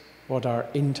predict what our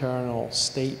internal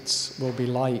states will be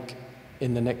like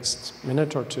in the next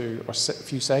minute or two or a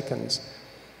few seconds,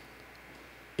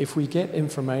 if we get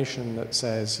information that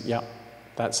says, yeah,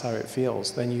 that's how it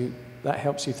feels, then that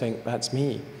helps you think, that's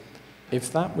me.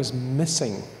 If that was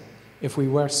missing, if we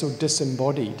were so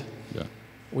disembodied, yeah,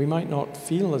 we might not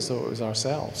feel as though it was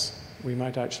ourselves. We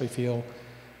might actually feel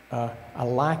a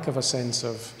lack of a sense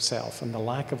of self and the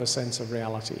lack of a sense of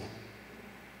reality.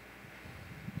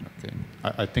 Okay.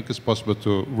 I think it's possible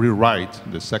to rewrite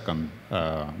the second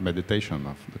meditation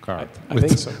of the card I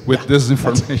think so. with this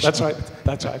information. That's right.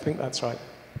 That's right. I think that's right.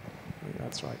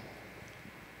 That's right.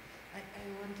 I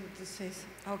wanted to say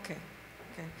something. Okay.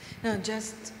 No,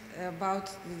 just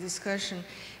about the discussion.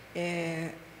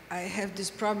 I have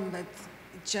this problem, but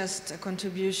just a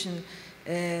contribution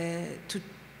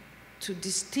to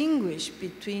distinguish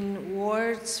between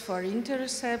words for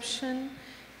interoception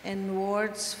and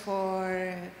words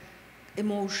for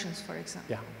emotions, for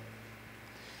example.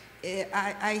 Yeah.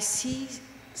 I see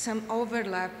some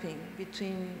overlapping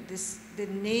between the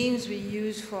names we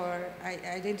use for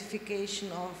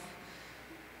identification of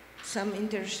some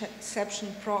interoception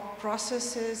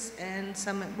processes and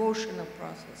some emotional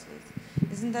processes.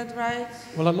 Isn't that right?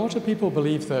 Well, a lot of people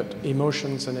believe that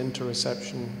emotions and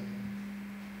interoception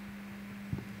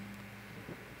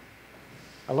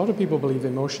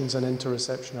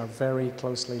are very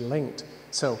closely linked.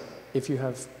 So if you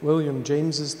have William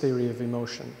James's theory of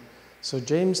emotion, so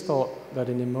James thought that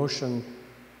an emotion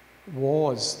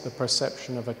was the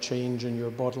perception of a change in your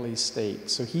bodily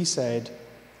state. So he said,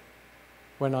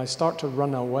 when I start to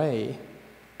run away,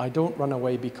 I don't run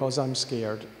away because I'm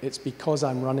scared. It's because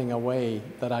I'm running away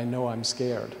that I know I'm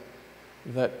scared.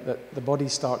 That the body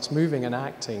starts moving and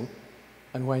acting,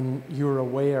 and when you're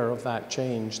aware of that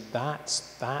change,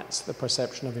 that's the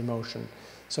perception of emotion.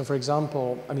 So for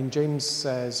example, I mean, James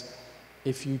says,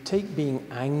 if you take being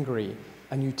angry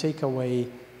and you take away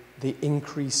the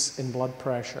increase in blood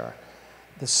pressure,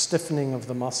 the stiffening of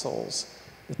the muscles,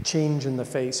 the change in the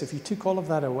face, if you took all of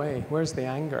that away, where's the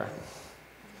anger?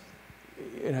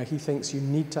 You know, he thinks you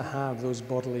need to have those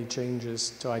bodily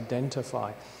changes to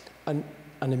identify an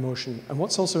emotion. And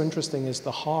what's also interesting is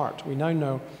the heart. We now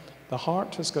know the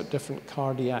heart has got different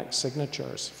cardiac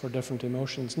signatures for different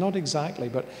emotions. Not exactly,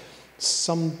 but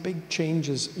some big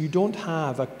changes. You don't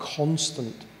have a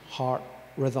constant heart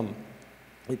rhythm.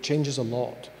 It changes a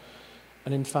lot.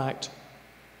 And in fact,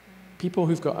 people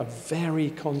who've got a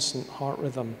very constant heart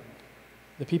rhythm,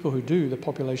 the people who do, the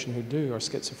population who do, are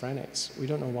schizophrenics. We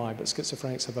don't know why, but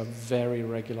schizophrenics have a very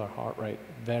regular heart rate,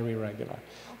 very regular.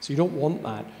 So you don't want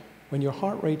that. When your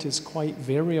heart rate is quite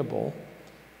variable,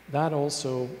 that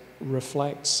also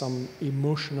reflects some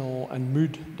emotional and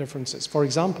mood differences. For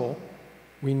example,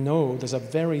 we know there's a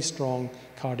very strong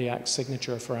cardiac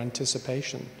signature for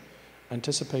anticipation.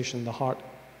 Anticipation, the heart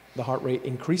rate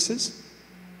increases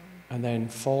and then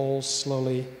falls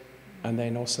slowly and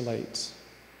then oscillates.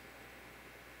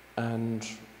 And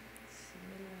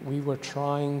we were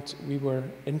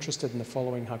interested in the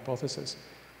following hypothesis.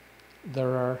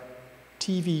 There are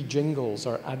TV jingles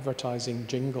or advertising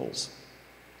jingles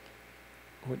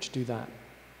which do that.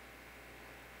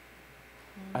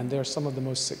 And they're some of the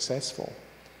most successful.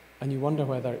 And you wonder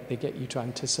whether they get you to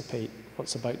anticipate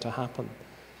what's about to happen.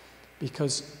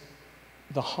 Because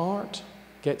the heart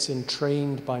gets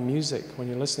entrained by music. When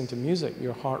you're listening to music,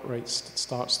 your heart rate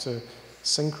starts to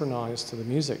synchronize to the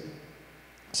music.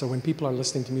 So when people are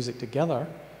listening to music together,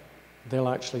 they'll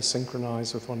actually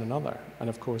synchronize with one another. And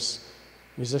of course,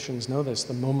 musicians know this,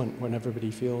 the moment when everybody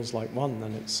feels like one,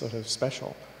 then it's sort of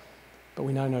special. But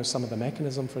we now know some of the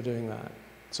mechanism for doing that.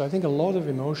 So I think a lot of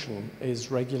emotion is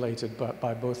regulated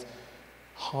by both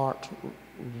heart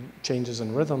changes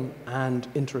in rhythm and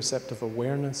interoceptive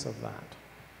awareness of that,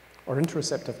 or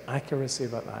interoceptive accuracy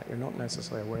about that. You're not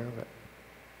necessarily aware of it.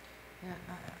 Yeah,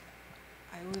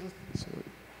 I will.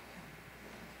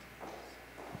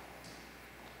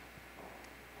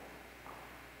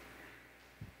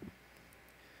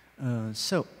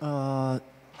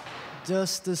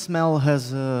 Does the smell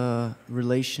has a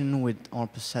relation with our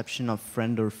perception of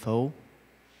friend or foe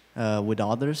with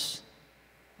others?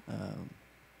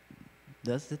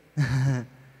 Does it?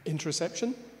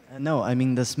 Interoception? No, I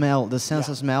mean the smell, the sense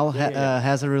Yeah. of smell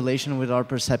has a relation with our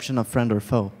perception of friend or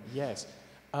foe. Yes.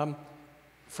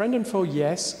 Friend and foe,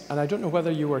 yes. And I don't know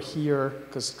whether you were here,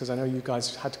 because I know you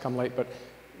guys had to come late, but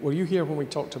were you here when we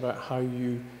talked about how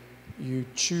you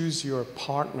choose your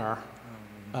partner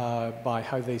by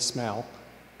how they smell?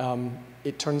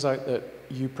 It turns out that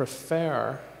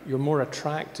you're more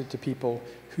attracted to people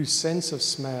whose sense of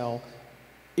smell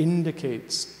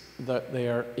indicates that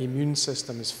their immune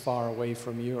system is far away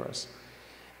from yours.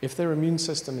 If their immune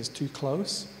system is too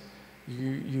close,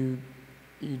 you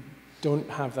don't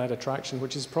have that attraction,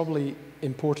 which is probably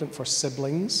important for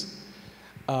siblings.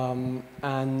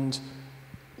 And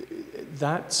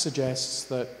that suggests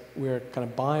that we're kind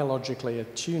of biologically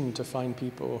attuned to find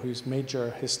people whose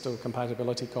major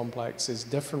histocompatibility complex is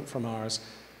different from ours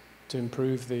to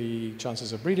improve the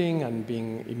chances of breeding and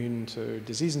being immune to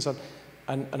disease and so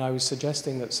on. And I was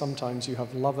suggesting that sometimes you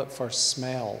have love at first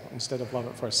smell instead of love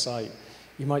at first sight.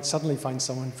 You might suddenly find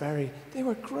someone they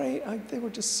were great, they were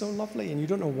just so lovely, and you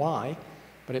don't know why,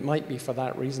 but it might be for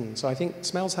that reason. So I think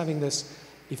smell's having this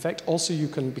effect. Also,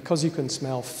 because you can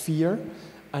smell fear,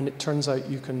 and it turns out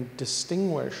you can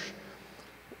distinguish.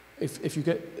 If you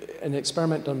get an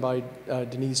experiment done by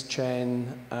Denise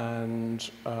Chen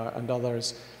and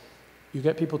others, you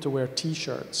get people to wear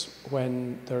T-shirts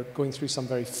when they're going through some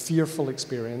very fearful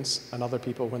experience, and other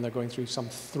people when they're going through some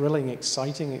thrilling,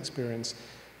 exciting experience,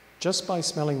 just by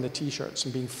smelling the T-shirts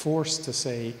and being forced to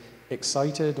say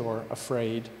excited or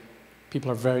afraid.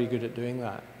 People are very good at doing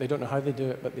that. They don't know how they do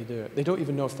it, but they do it. They don't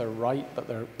even know if they're right, but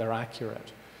they're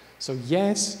accurate. So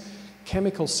yes,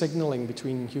 chemical signaling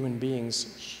between human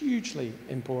beings, hugely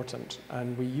important,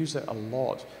 and we use it a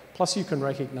lot. Plus you can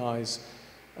recognize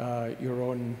your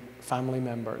own family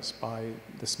members by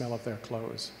the smell of their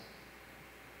clothes.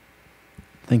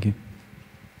 Thank you.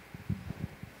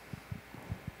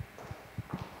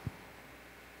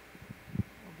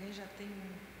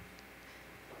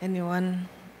 Anyone?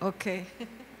 Okay.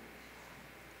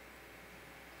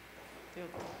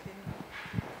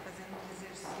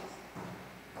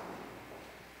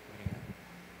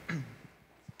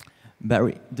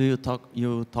 Barry, you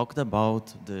talked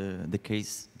about the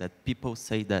case that people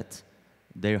say that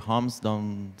their homes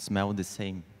don't smell the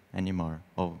same anymore,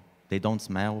 or they don't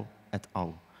smell at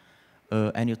all.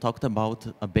 And you talked about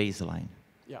a baseline.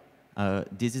 Yeah.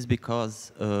 This is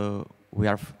because we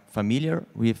are familiar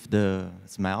with the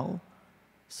smell,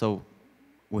 so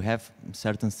we have, in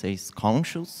certain sense,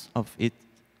 consciousness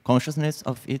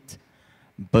of it,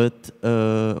 but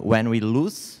when we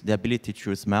lose the ability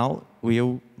to smell,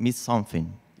 we'll miss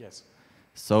something. Yes.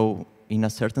 So, in a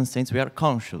certain sense, we are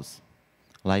conscious.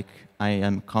 Like, I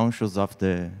am conscious of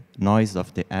the noise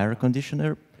of the air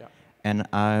conditioner, Yeah. and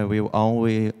I will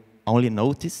only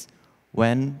notice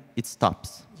when it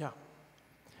stops. Yeah.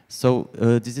 So,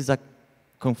 this is a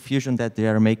confusion that they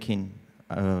are making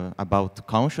about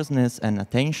consciousness and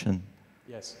attention.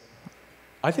 Yes.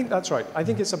 I think that's right. I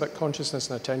think it's about consciousness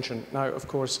and attention. Now, of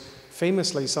course,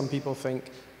 famously, some people think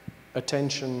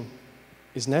attention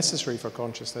is necessary for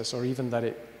consciousness, or even that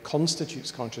it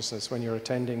constitutes consciousness when you're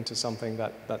attending to something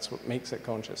that's what makes it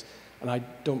conscious. And I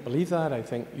don't believe that. I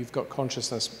think you've got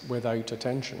consciousness without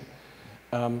attention.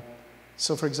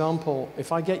 So, for example,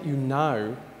 if I get you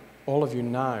now, all of you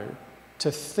now,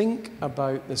 to think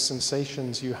about the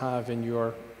sensations you have in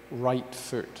your right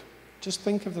foot. Just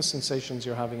think of the sensations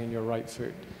you're having in your right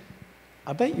foot.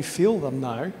 I bet you feel them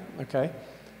now, okay?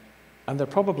 And they're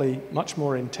probably much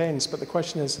more intense, but the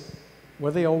question is, were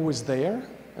they always there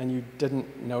and you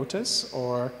didn't notice,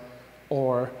 or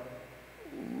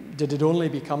did it only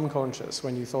become conscious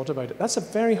when you thought about it? That's a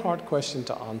very hard question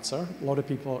to answer. A lot of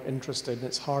people are interested, and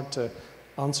it's hard to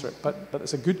answer it, but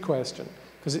it's a good question,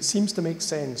 because it seems to make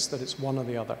sense that it's one or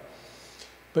the other.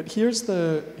 But here's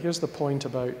the point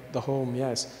about the home,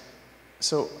 yes.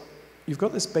 So you've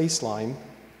got this baseline,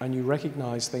 and you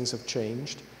recognize things have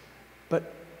changed,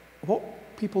 but what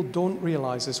people don't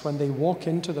realize is when they walk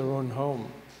into their own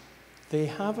home, they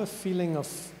have a feeling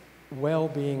of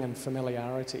well-being and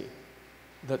familiarity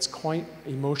that's quite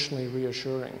emotionally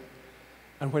reassuring.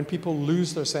 And when people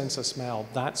lose their sense of smell,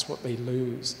 that's what they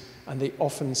lose. And they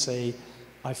often say,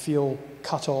 I feel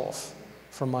cut off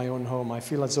from my own home. I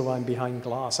feel as though I'm behind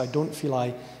glass. I don't feel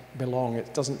I belong.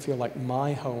 It doesn't feel like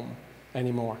my home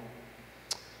anymore.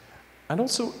 And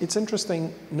also, it's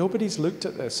interesting, nobody's looked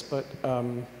at this, but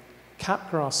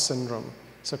Capgras syndrome.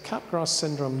 So Capgras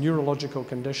syndrome, neurological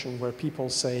condition where people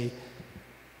say,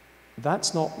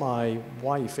 that's not my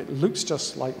wife. It looks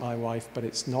just like my wife, but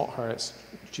it's not her.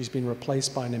 She's been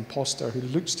replaced by an imposter who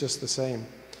looks just the same.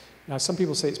 Now, some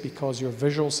people say it's because your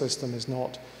visual system is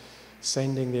not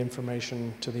sending the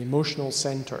information to the emotional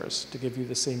centers to give you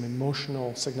the same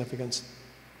emotional significance.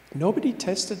 Nobody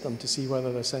tested them to see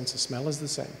whether their sense of smell is the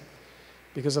same.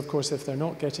 Because, of course, if they're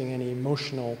not getting any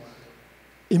emotional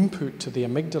input to the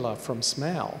amygdala from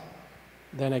smell,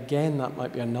 then again, that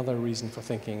might be another reason for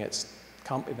thinking it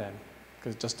can't be them,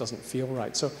 because it just doesn't feel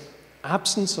right. So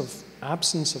absence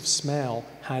of smell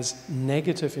has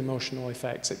negative emotional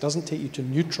effects. It doesn't take you to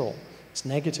neutral, it's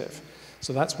negative.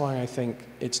 So that's why I think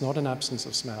it's not an absence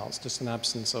of smell, it's just an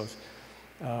absence of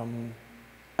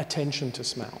attention to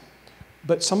smell.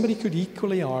 But somebody could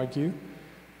equally argue,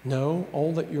 no,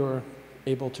 all that you're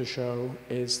able to show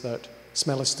is that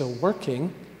smell is still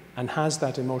working and has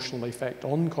that emotional effect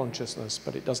on consciousness,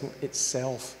 but it doesn't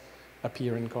itself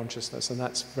appear in consciousness, and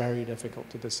that's very difficult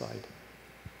to decide.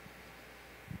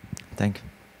 Thank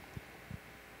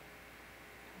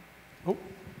you. Oh,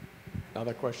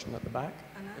 another question at the back.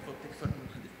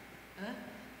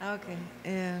 Okay.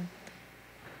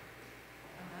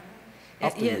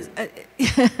 After Yes,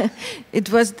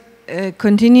 it was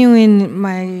continuing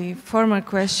my former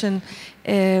question.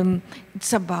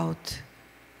 It's about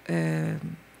the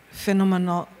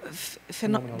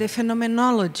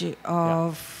phenomenology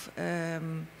of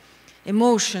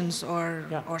emotions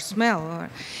or smell, or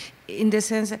in the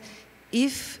sense that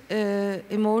if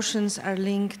emotions are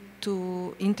linked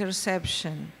to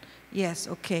interoception, yes,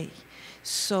 okay.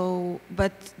 So,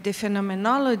 but the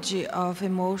phenomenology of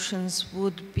emotions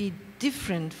would be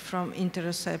different from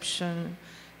interoception,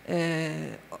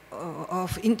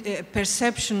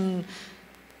 perception,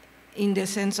 in the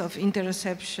sense of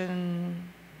interoception,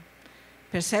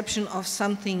 perception of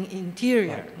something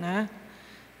interior, right. No?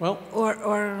 Well, or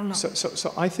no.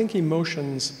 So I think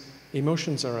emotions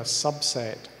are a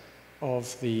subset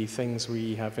of the things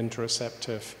we have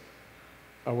interoceptive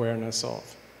awareness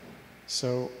of.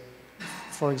 So,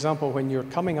 for example, when you're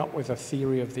coming up with a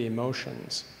theory of the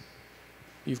emotions,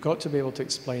 you've got to be able to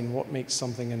explain what makes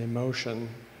something an emotion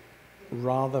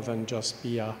rather than just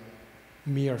be a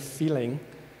mere feeling.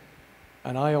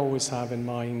 And I always have in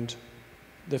mind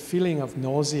the feeling of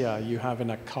nausea you have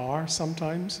in a car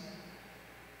sometimes.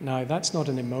 Now, that's not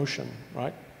an emotion,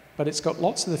 right? But it's got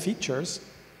lots of the features.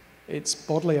 It's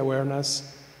bodily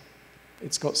awareness.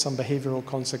 It's got some behavioral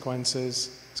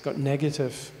consequences. It's got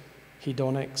negative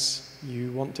hedonics.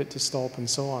 You want it to stop and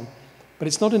so on. But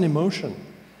it's not an emotion.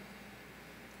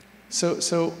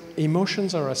 So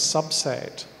emotions are a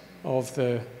subset of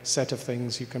the set of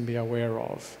things you can be aware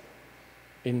of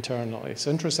internally.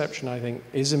 So interoception, I think,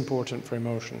 is important for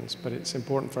emotions, but it's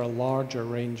important for a larger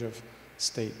range of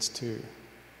states too.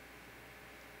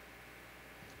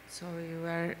 So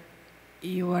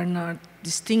you are not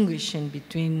distinguishing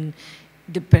between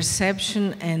the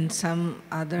perception and some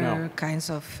other kinds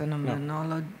of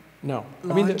phenomenology. No.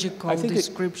 Logical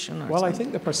description. I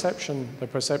think the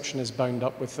perception is bound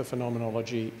up with the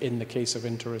phenomenology in the case of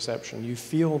interoception. You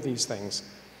feel these things.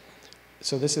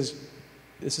 So this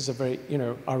is a very,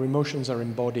 our emotions are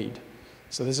embodied.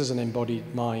 So this is an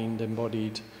embodied mind,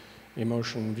 embodied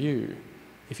emotion view.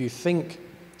 If you think,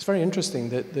 it's very interesting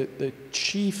that the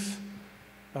chief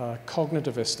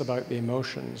cognitivist about the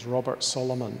emotions, Robert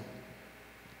Solomon,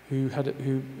 who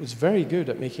was very good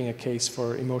at making a case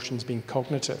for emotions being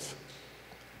cognitive.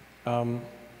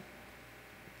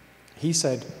 He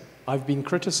said, I've been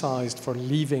criticized for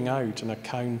leaving out an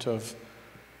account of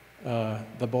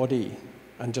the body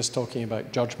and just talking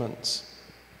about judgments,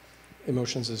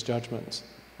 emotions as judgments.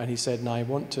 And he said, now I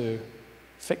want to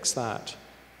fix that.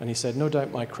 And he said, no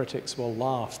doubt my critics will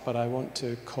laugh, but I want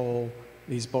to call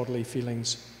these bodily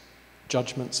feelings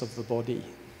judgments of the body.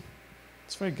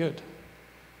 It's very good.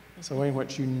 It's a way in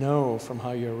which you know from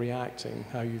how you're reacting,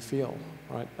 how you feel,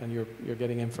 right? And you're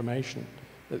getting information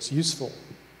that's useful,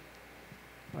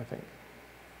 I think.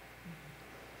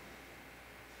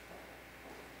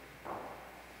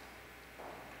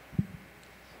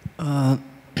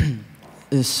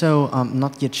 So I'm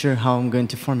not yet sure how I'm going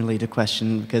to formulate a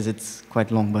question because it's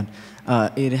quite long, but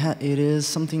it is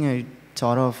something I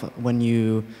thought of when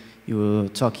you were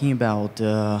talking about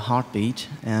heartbeat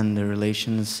and the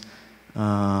relations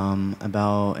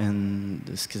about and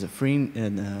the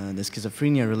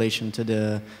schizophrenia relation to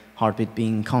the heartbeat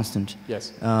being constant.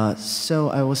 Yes. So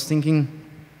I was thinking,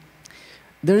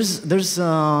 there's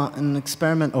an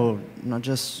experiment, or not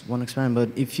just one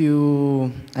experiment, but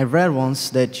I read once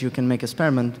that you can make an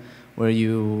experiment where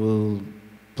you will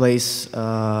place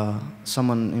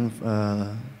someone in,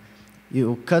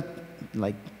 you cut,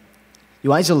 like,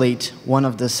 you isolate one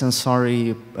of the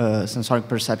sensoric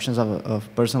perceptions of a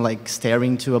person, like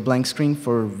staring to a blank screen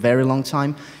for a very long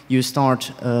time, you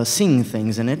start seeing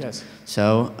things in it. Yes.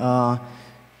 So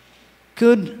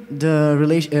could the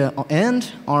relation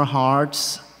and our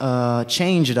hearts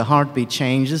change? The heartbeat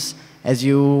changes as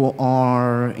you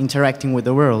are interacting with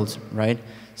the world, right?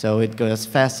 So it goes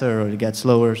faster or it gets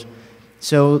slower.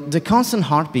 So the constant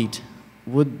heartbeat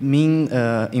would mean,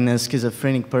 in a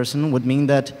schizophrenic person, would mean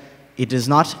that it is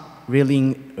not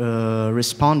really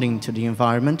responding to the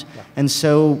environment. Yeah. And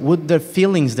so would the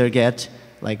feelings they get,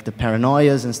 like the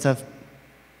paranoias and stuff,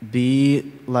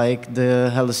 be like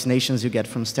the hallucinations you get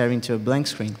from staring to a blank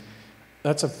screen?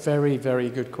 That's a very, very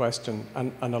good question.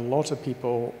 And a lot of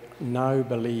people now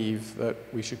believe that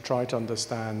we should try to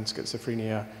understand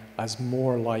schizophrenia as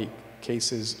more like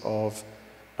cases of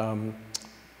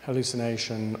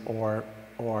hallucination or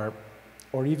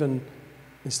even,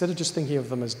 instead of just thinking of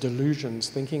them as delusions,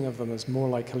 thinking of them as more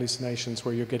like hallucinations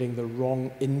where you're getting the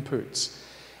wrong inputs.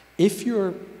 If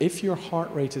your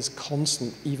heart rate is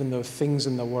constant, even though things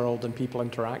in the world and people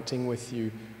interacting with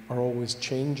you are always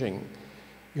changing,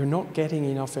 you're not getting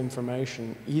enough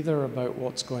information either about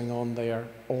what's going on there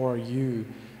or you.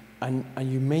 And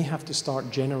you may have to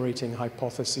start generating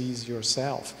hypotheses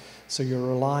yourself. So you're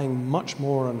relying much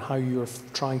more on how you're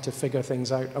trying to figure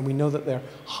things out. And we know that they're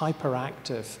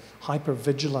hyperactive,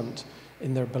 hypervigilant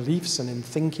in their beliefs and in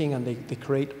thinking, and they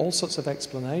create all sorts of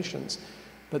explanations.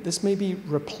 But this may be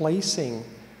replacing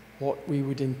what we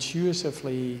would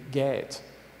intuitively get,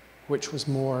 which was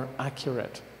more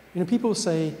accurate. You know, people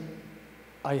say,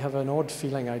 I have an odd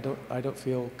feeling, I don't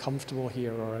feel comfortable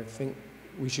here, or I think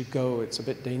we should go, it's a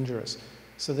bit dangerous.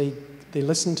 So they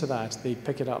listen to that, they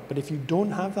pick it up. But if you don't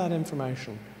have that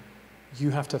information, you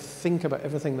have to think about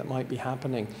everything that might be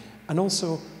happening. And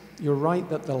also, you're right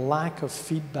that the lack of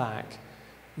feedback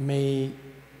may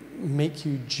make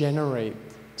you generate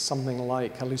something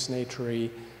like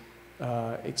hallucinatory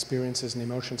experiences and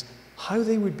emotions. How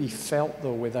they would be felt,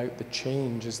 though, without the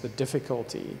change is the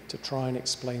difficulty, to try and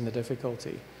explain the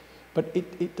difficulty. But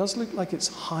it does look like it's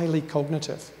highly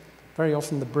cognitive. Very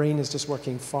often the brain is just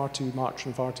working far too much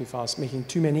and far too fast, making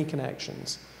too many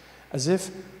connections, as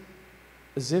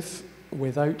if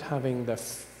without having the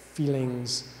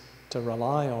feelings to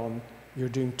rely on, you're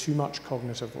doing too much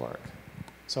cognitive work.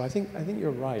 So I think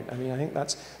you're right. I mean, I think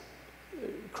that's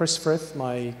Chris Frith,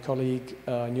 my colleague,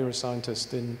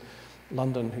 neuroscientist in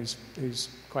London, who's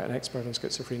quite an expert on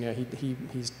schizophrenia.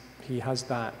 He has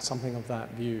something of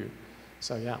that view.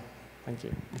 So yeah, thank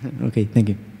you. Okay, thank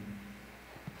you.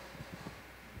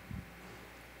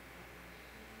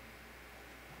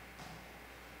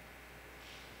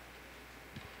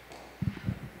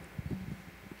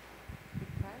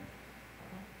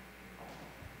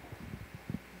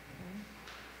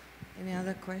 Any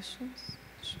other questions?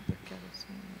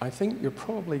 I think you're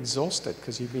probably exhausted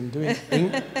because you've been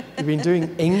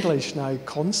doing English now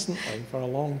constantly for a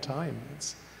long time.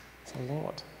 It's a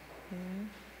lot. Yeah.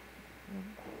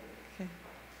 Okay.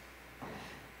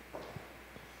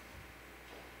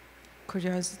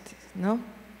 Curiosity? No.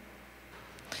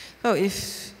 So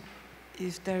if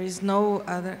there is no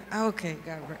other, okay,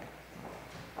 Gabriel.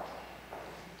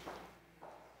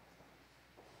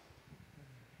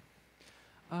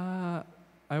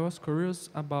 I was curious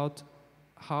about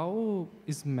how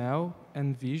smell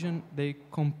and vision, they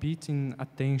compete in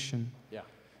attention.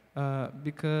 Yeah.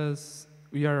 Because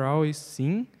we are always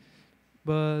seeing,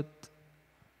 but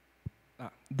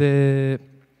the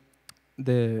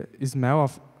smell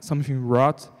of something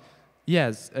rot,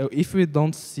 yes, if we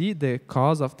don't see the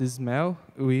cause of the smell,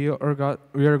 we are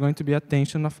going to be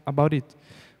attention about it.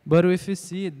 But if we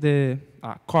see the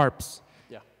corpse,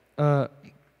 yeah.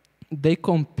 They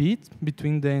compete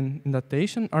between the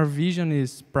attention, or vision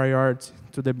is priority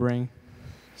to the brain?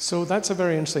 So that's a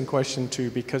very interesting question too,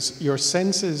 because your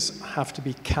senses have to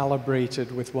be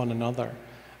calibrated with one another.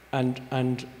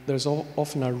 And there's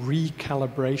often a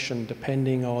recalibration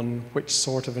depending on which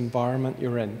sort of environment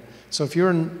you're in. So if you're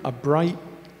in a bright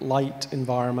light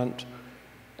environment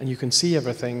and you can see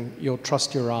everything, you'll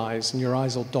trust your eyes and your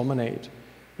eyes will dominate.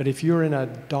 But if you're in a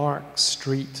dark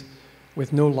street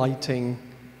with no lighting,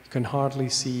 can hardly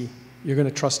see, you're going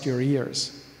to trust your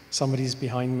ears. Somebody's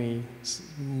behind me,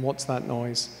 what's that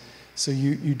noise? So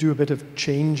you do a bit of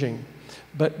changing.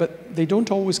 But they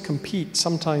don't always compete,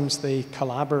 sometimes they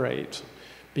collaborate,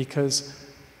 because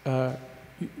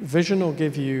vision will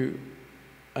give you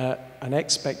an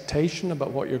expectation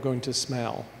about what you're going to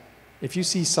smell. If you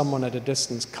see someone at a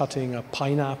distance cutting a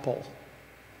pineapple,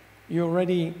 you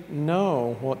already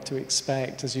know what to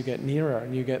expect as you get nearer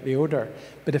and you get the odor.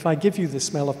 But if I give you the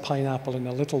smell of pineapple in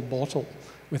a little bottle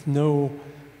with no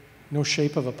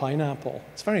shape of a pineapple,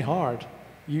 it's very hard.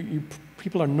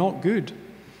 People are not good.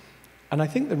 And I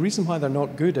think the reason why they're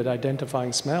not good at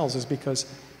identifying smells is because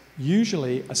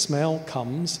usually a smell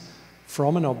comes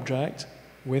from an object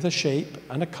with a shape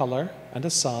and a color and a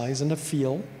size and a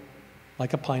feel,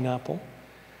 like a pineapple.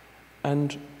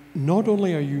 And not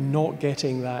only are you not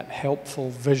getting that helpful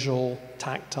visual,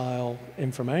 tactile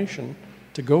information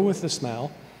to go with the smell,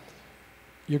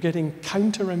 you're getting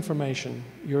counter information.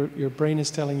 Your brain is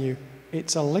telling you,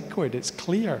 it's a liquid, it's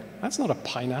clear. That's not a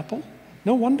pineapple.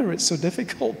 No wonder it's so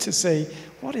difficult to say,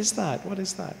 what is that? What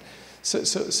is that?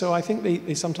 So I think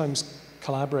they sometimes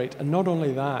collaborate. And not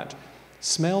only that,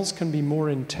 smells can be more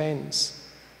intense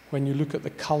when you look at the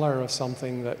color of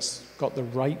something that's got the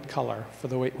right color for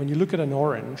the way. When you look at an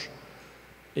orange,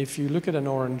 if you look at an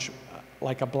orange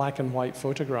like a black and white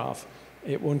photograph,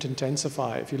 it won't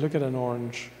intensify. If you look at an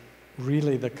orange,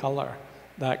 really the color,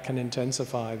 that can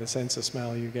intensify the sense of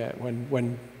smell you get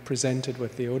when presented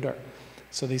with the odor.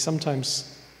 So they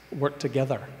sometimes work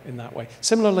together in that way.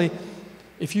 Similarly,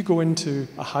 if you go into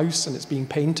a house and it's being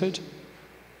painted,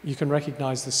 you can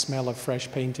recognize the smell of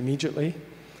fresh paint immediately.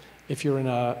 If you're in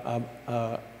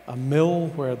a mill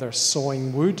where they're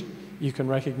sawing wood, you can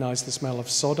recognize the smell of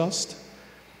sawdust.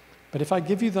 But if I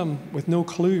give you them with no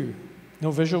clue,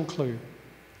 no visual clue,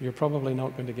 you're probably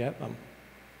not going to get them.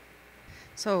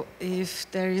 So if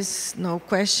there is no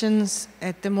questions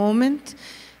at the moment,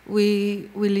 we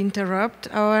will interrupt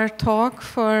our talk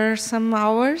for some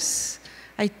hours.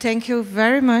 I thank you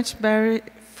very much, Barry,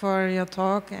 for your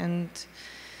talk and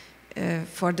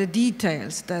for the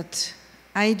details that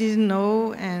I didn't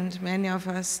know and many of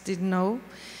us didn't know.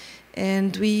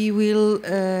 And we will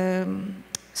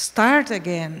start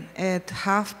again at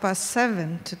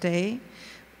 7:30 today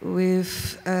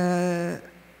with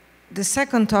the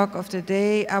second talk of the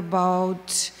day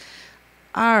about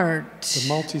art. The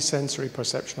multisensory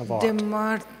perception of art. The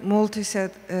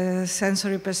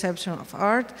multisensory perception of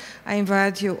art. I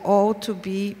invite you all to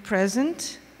be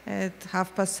present at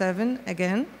 7:30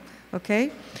 again,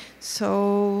 okay?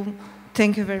 So,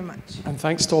 thank you very much. And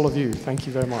thanks to all of you. Thank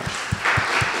you very much.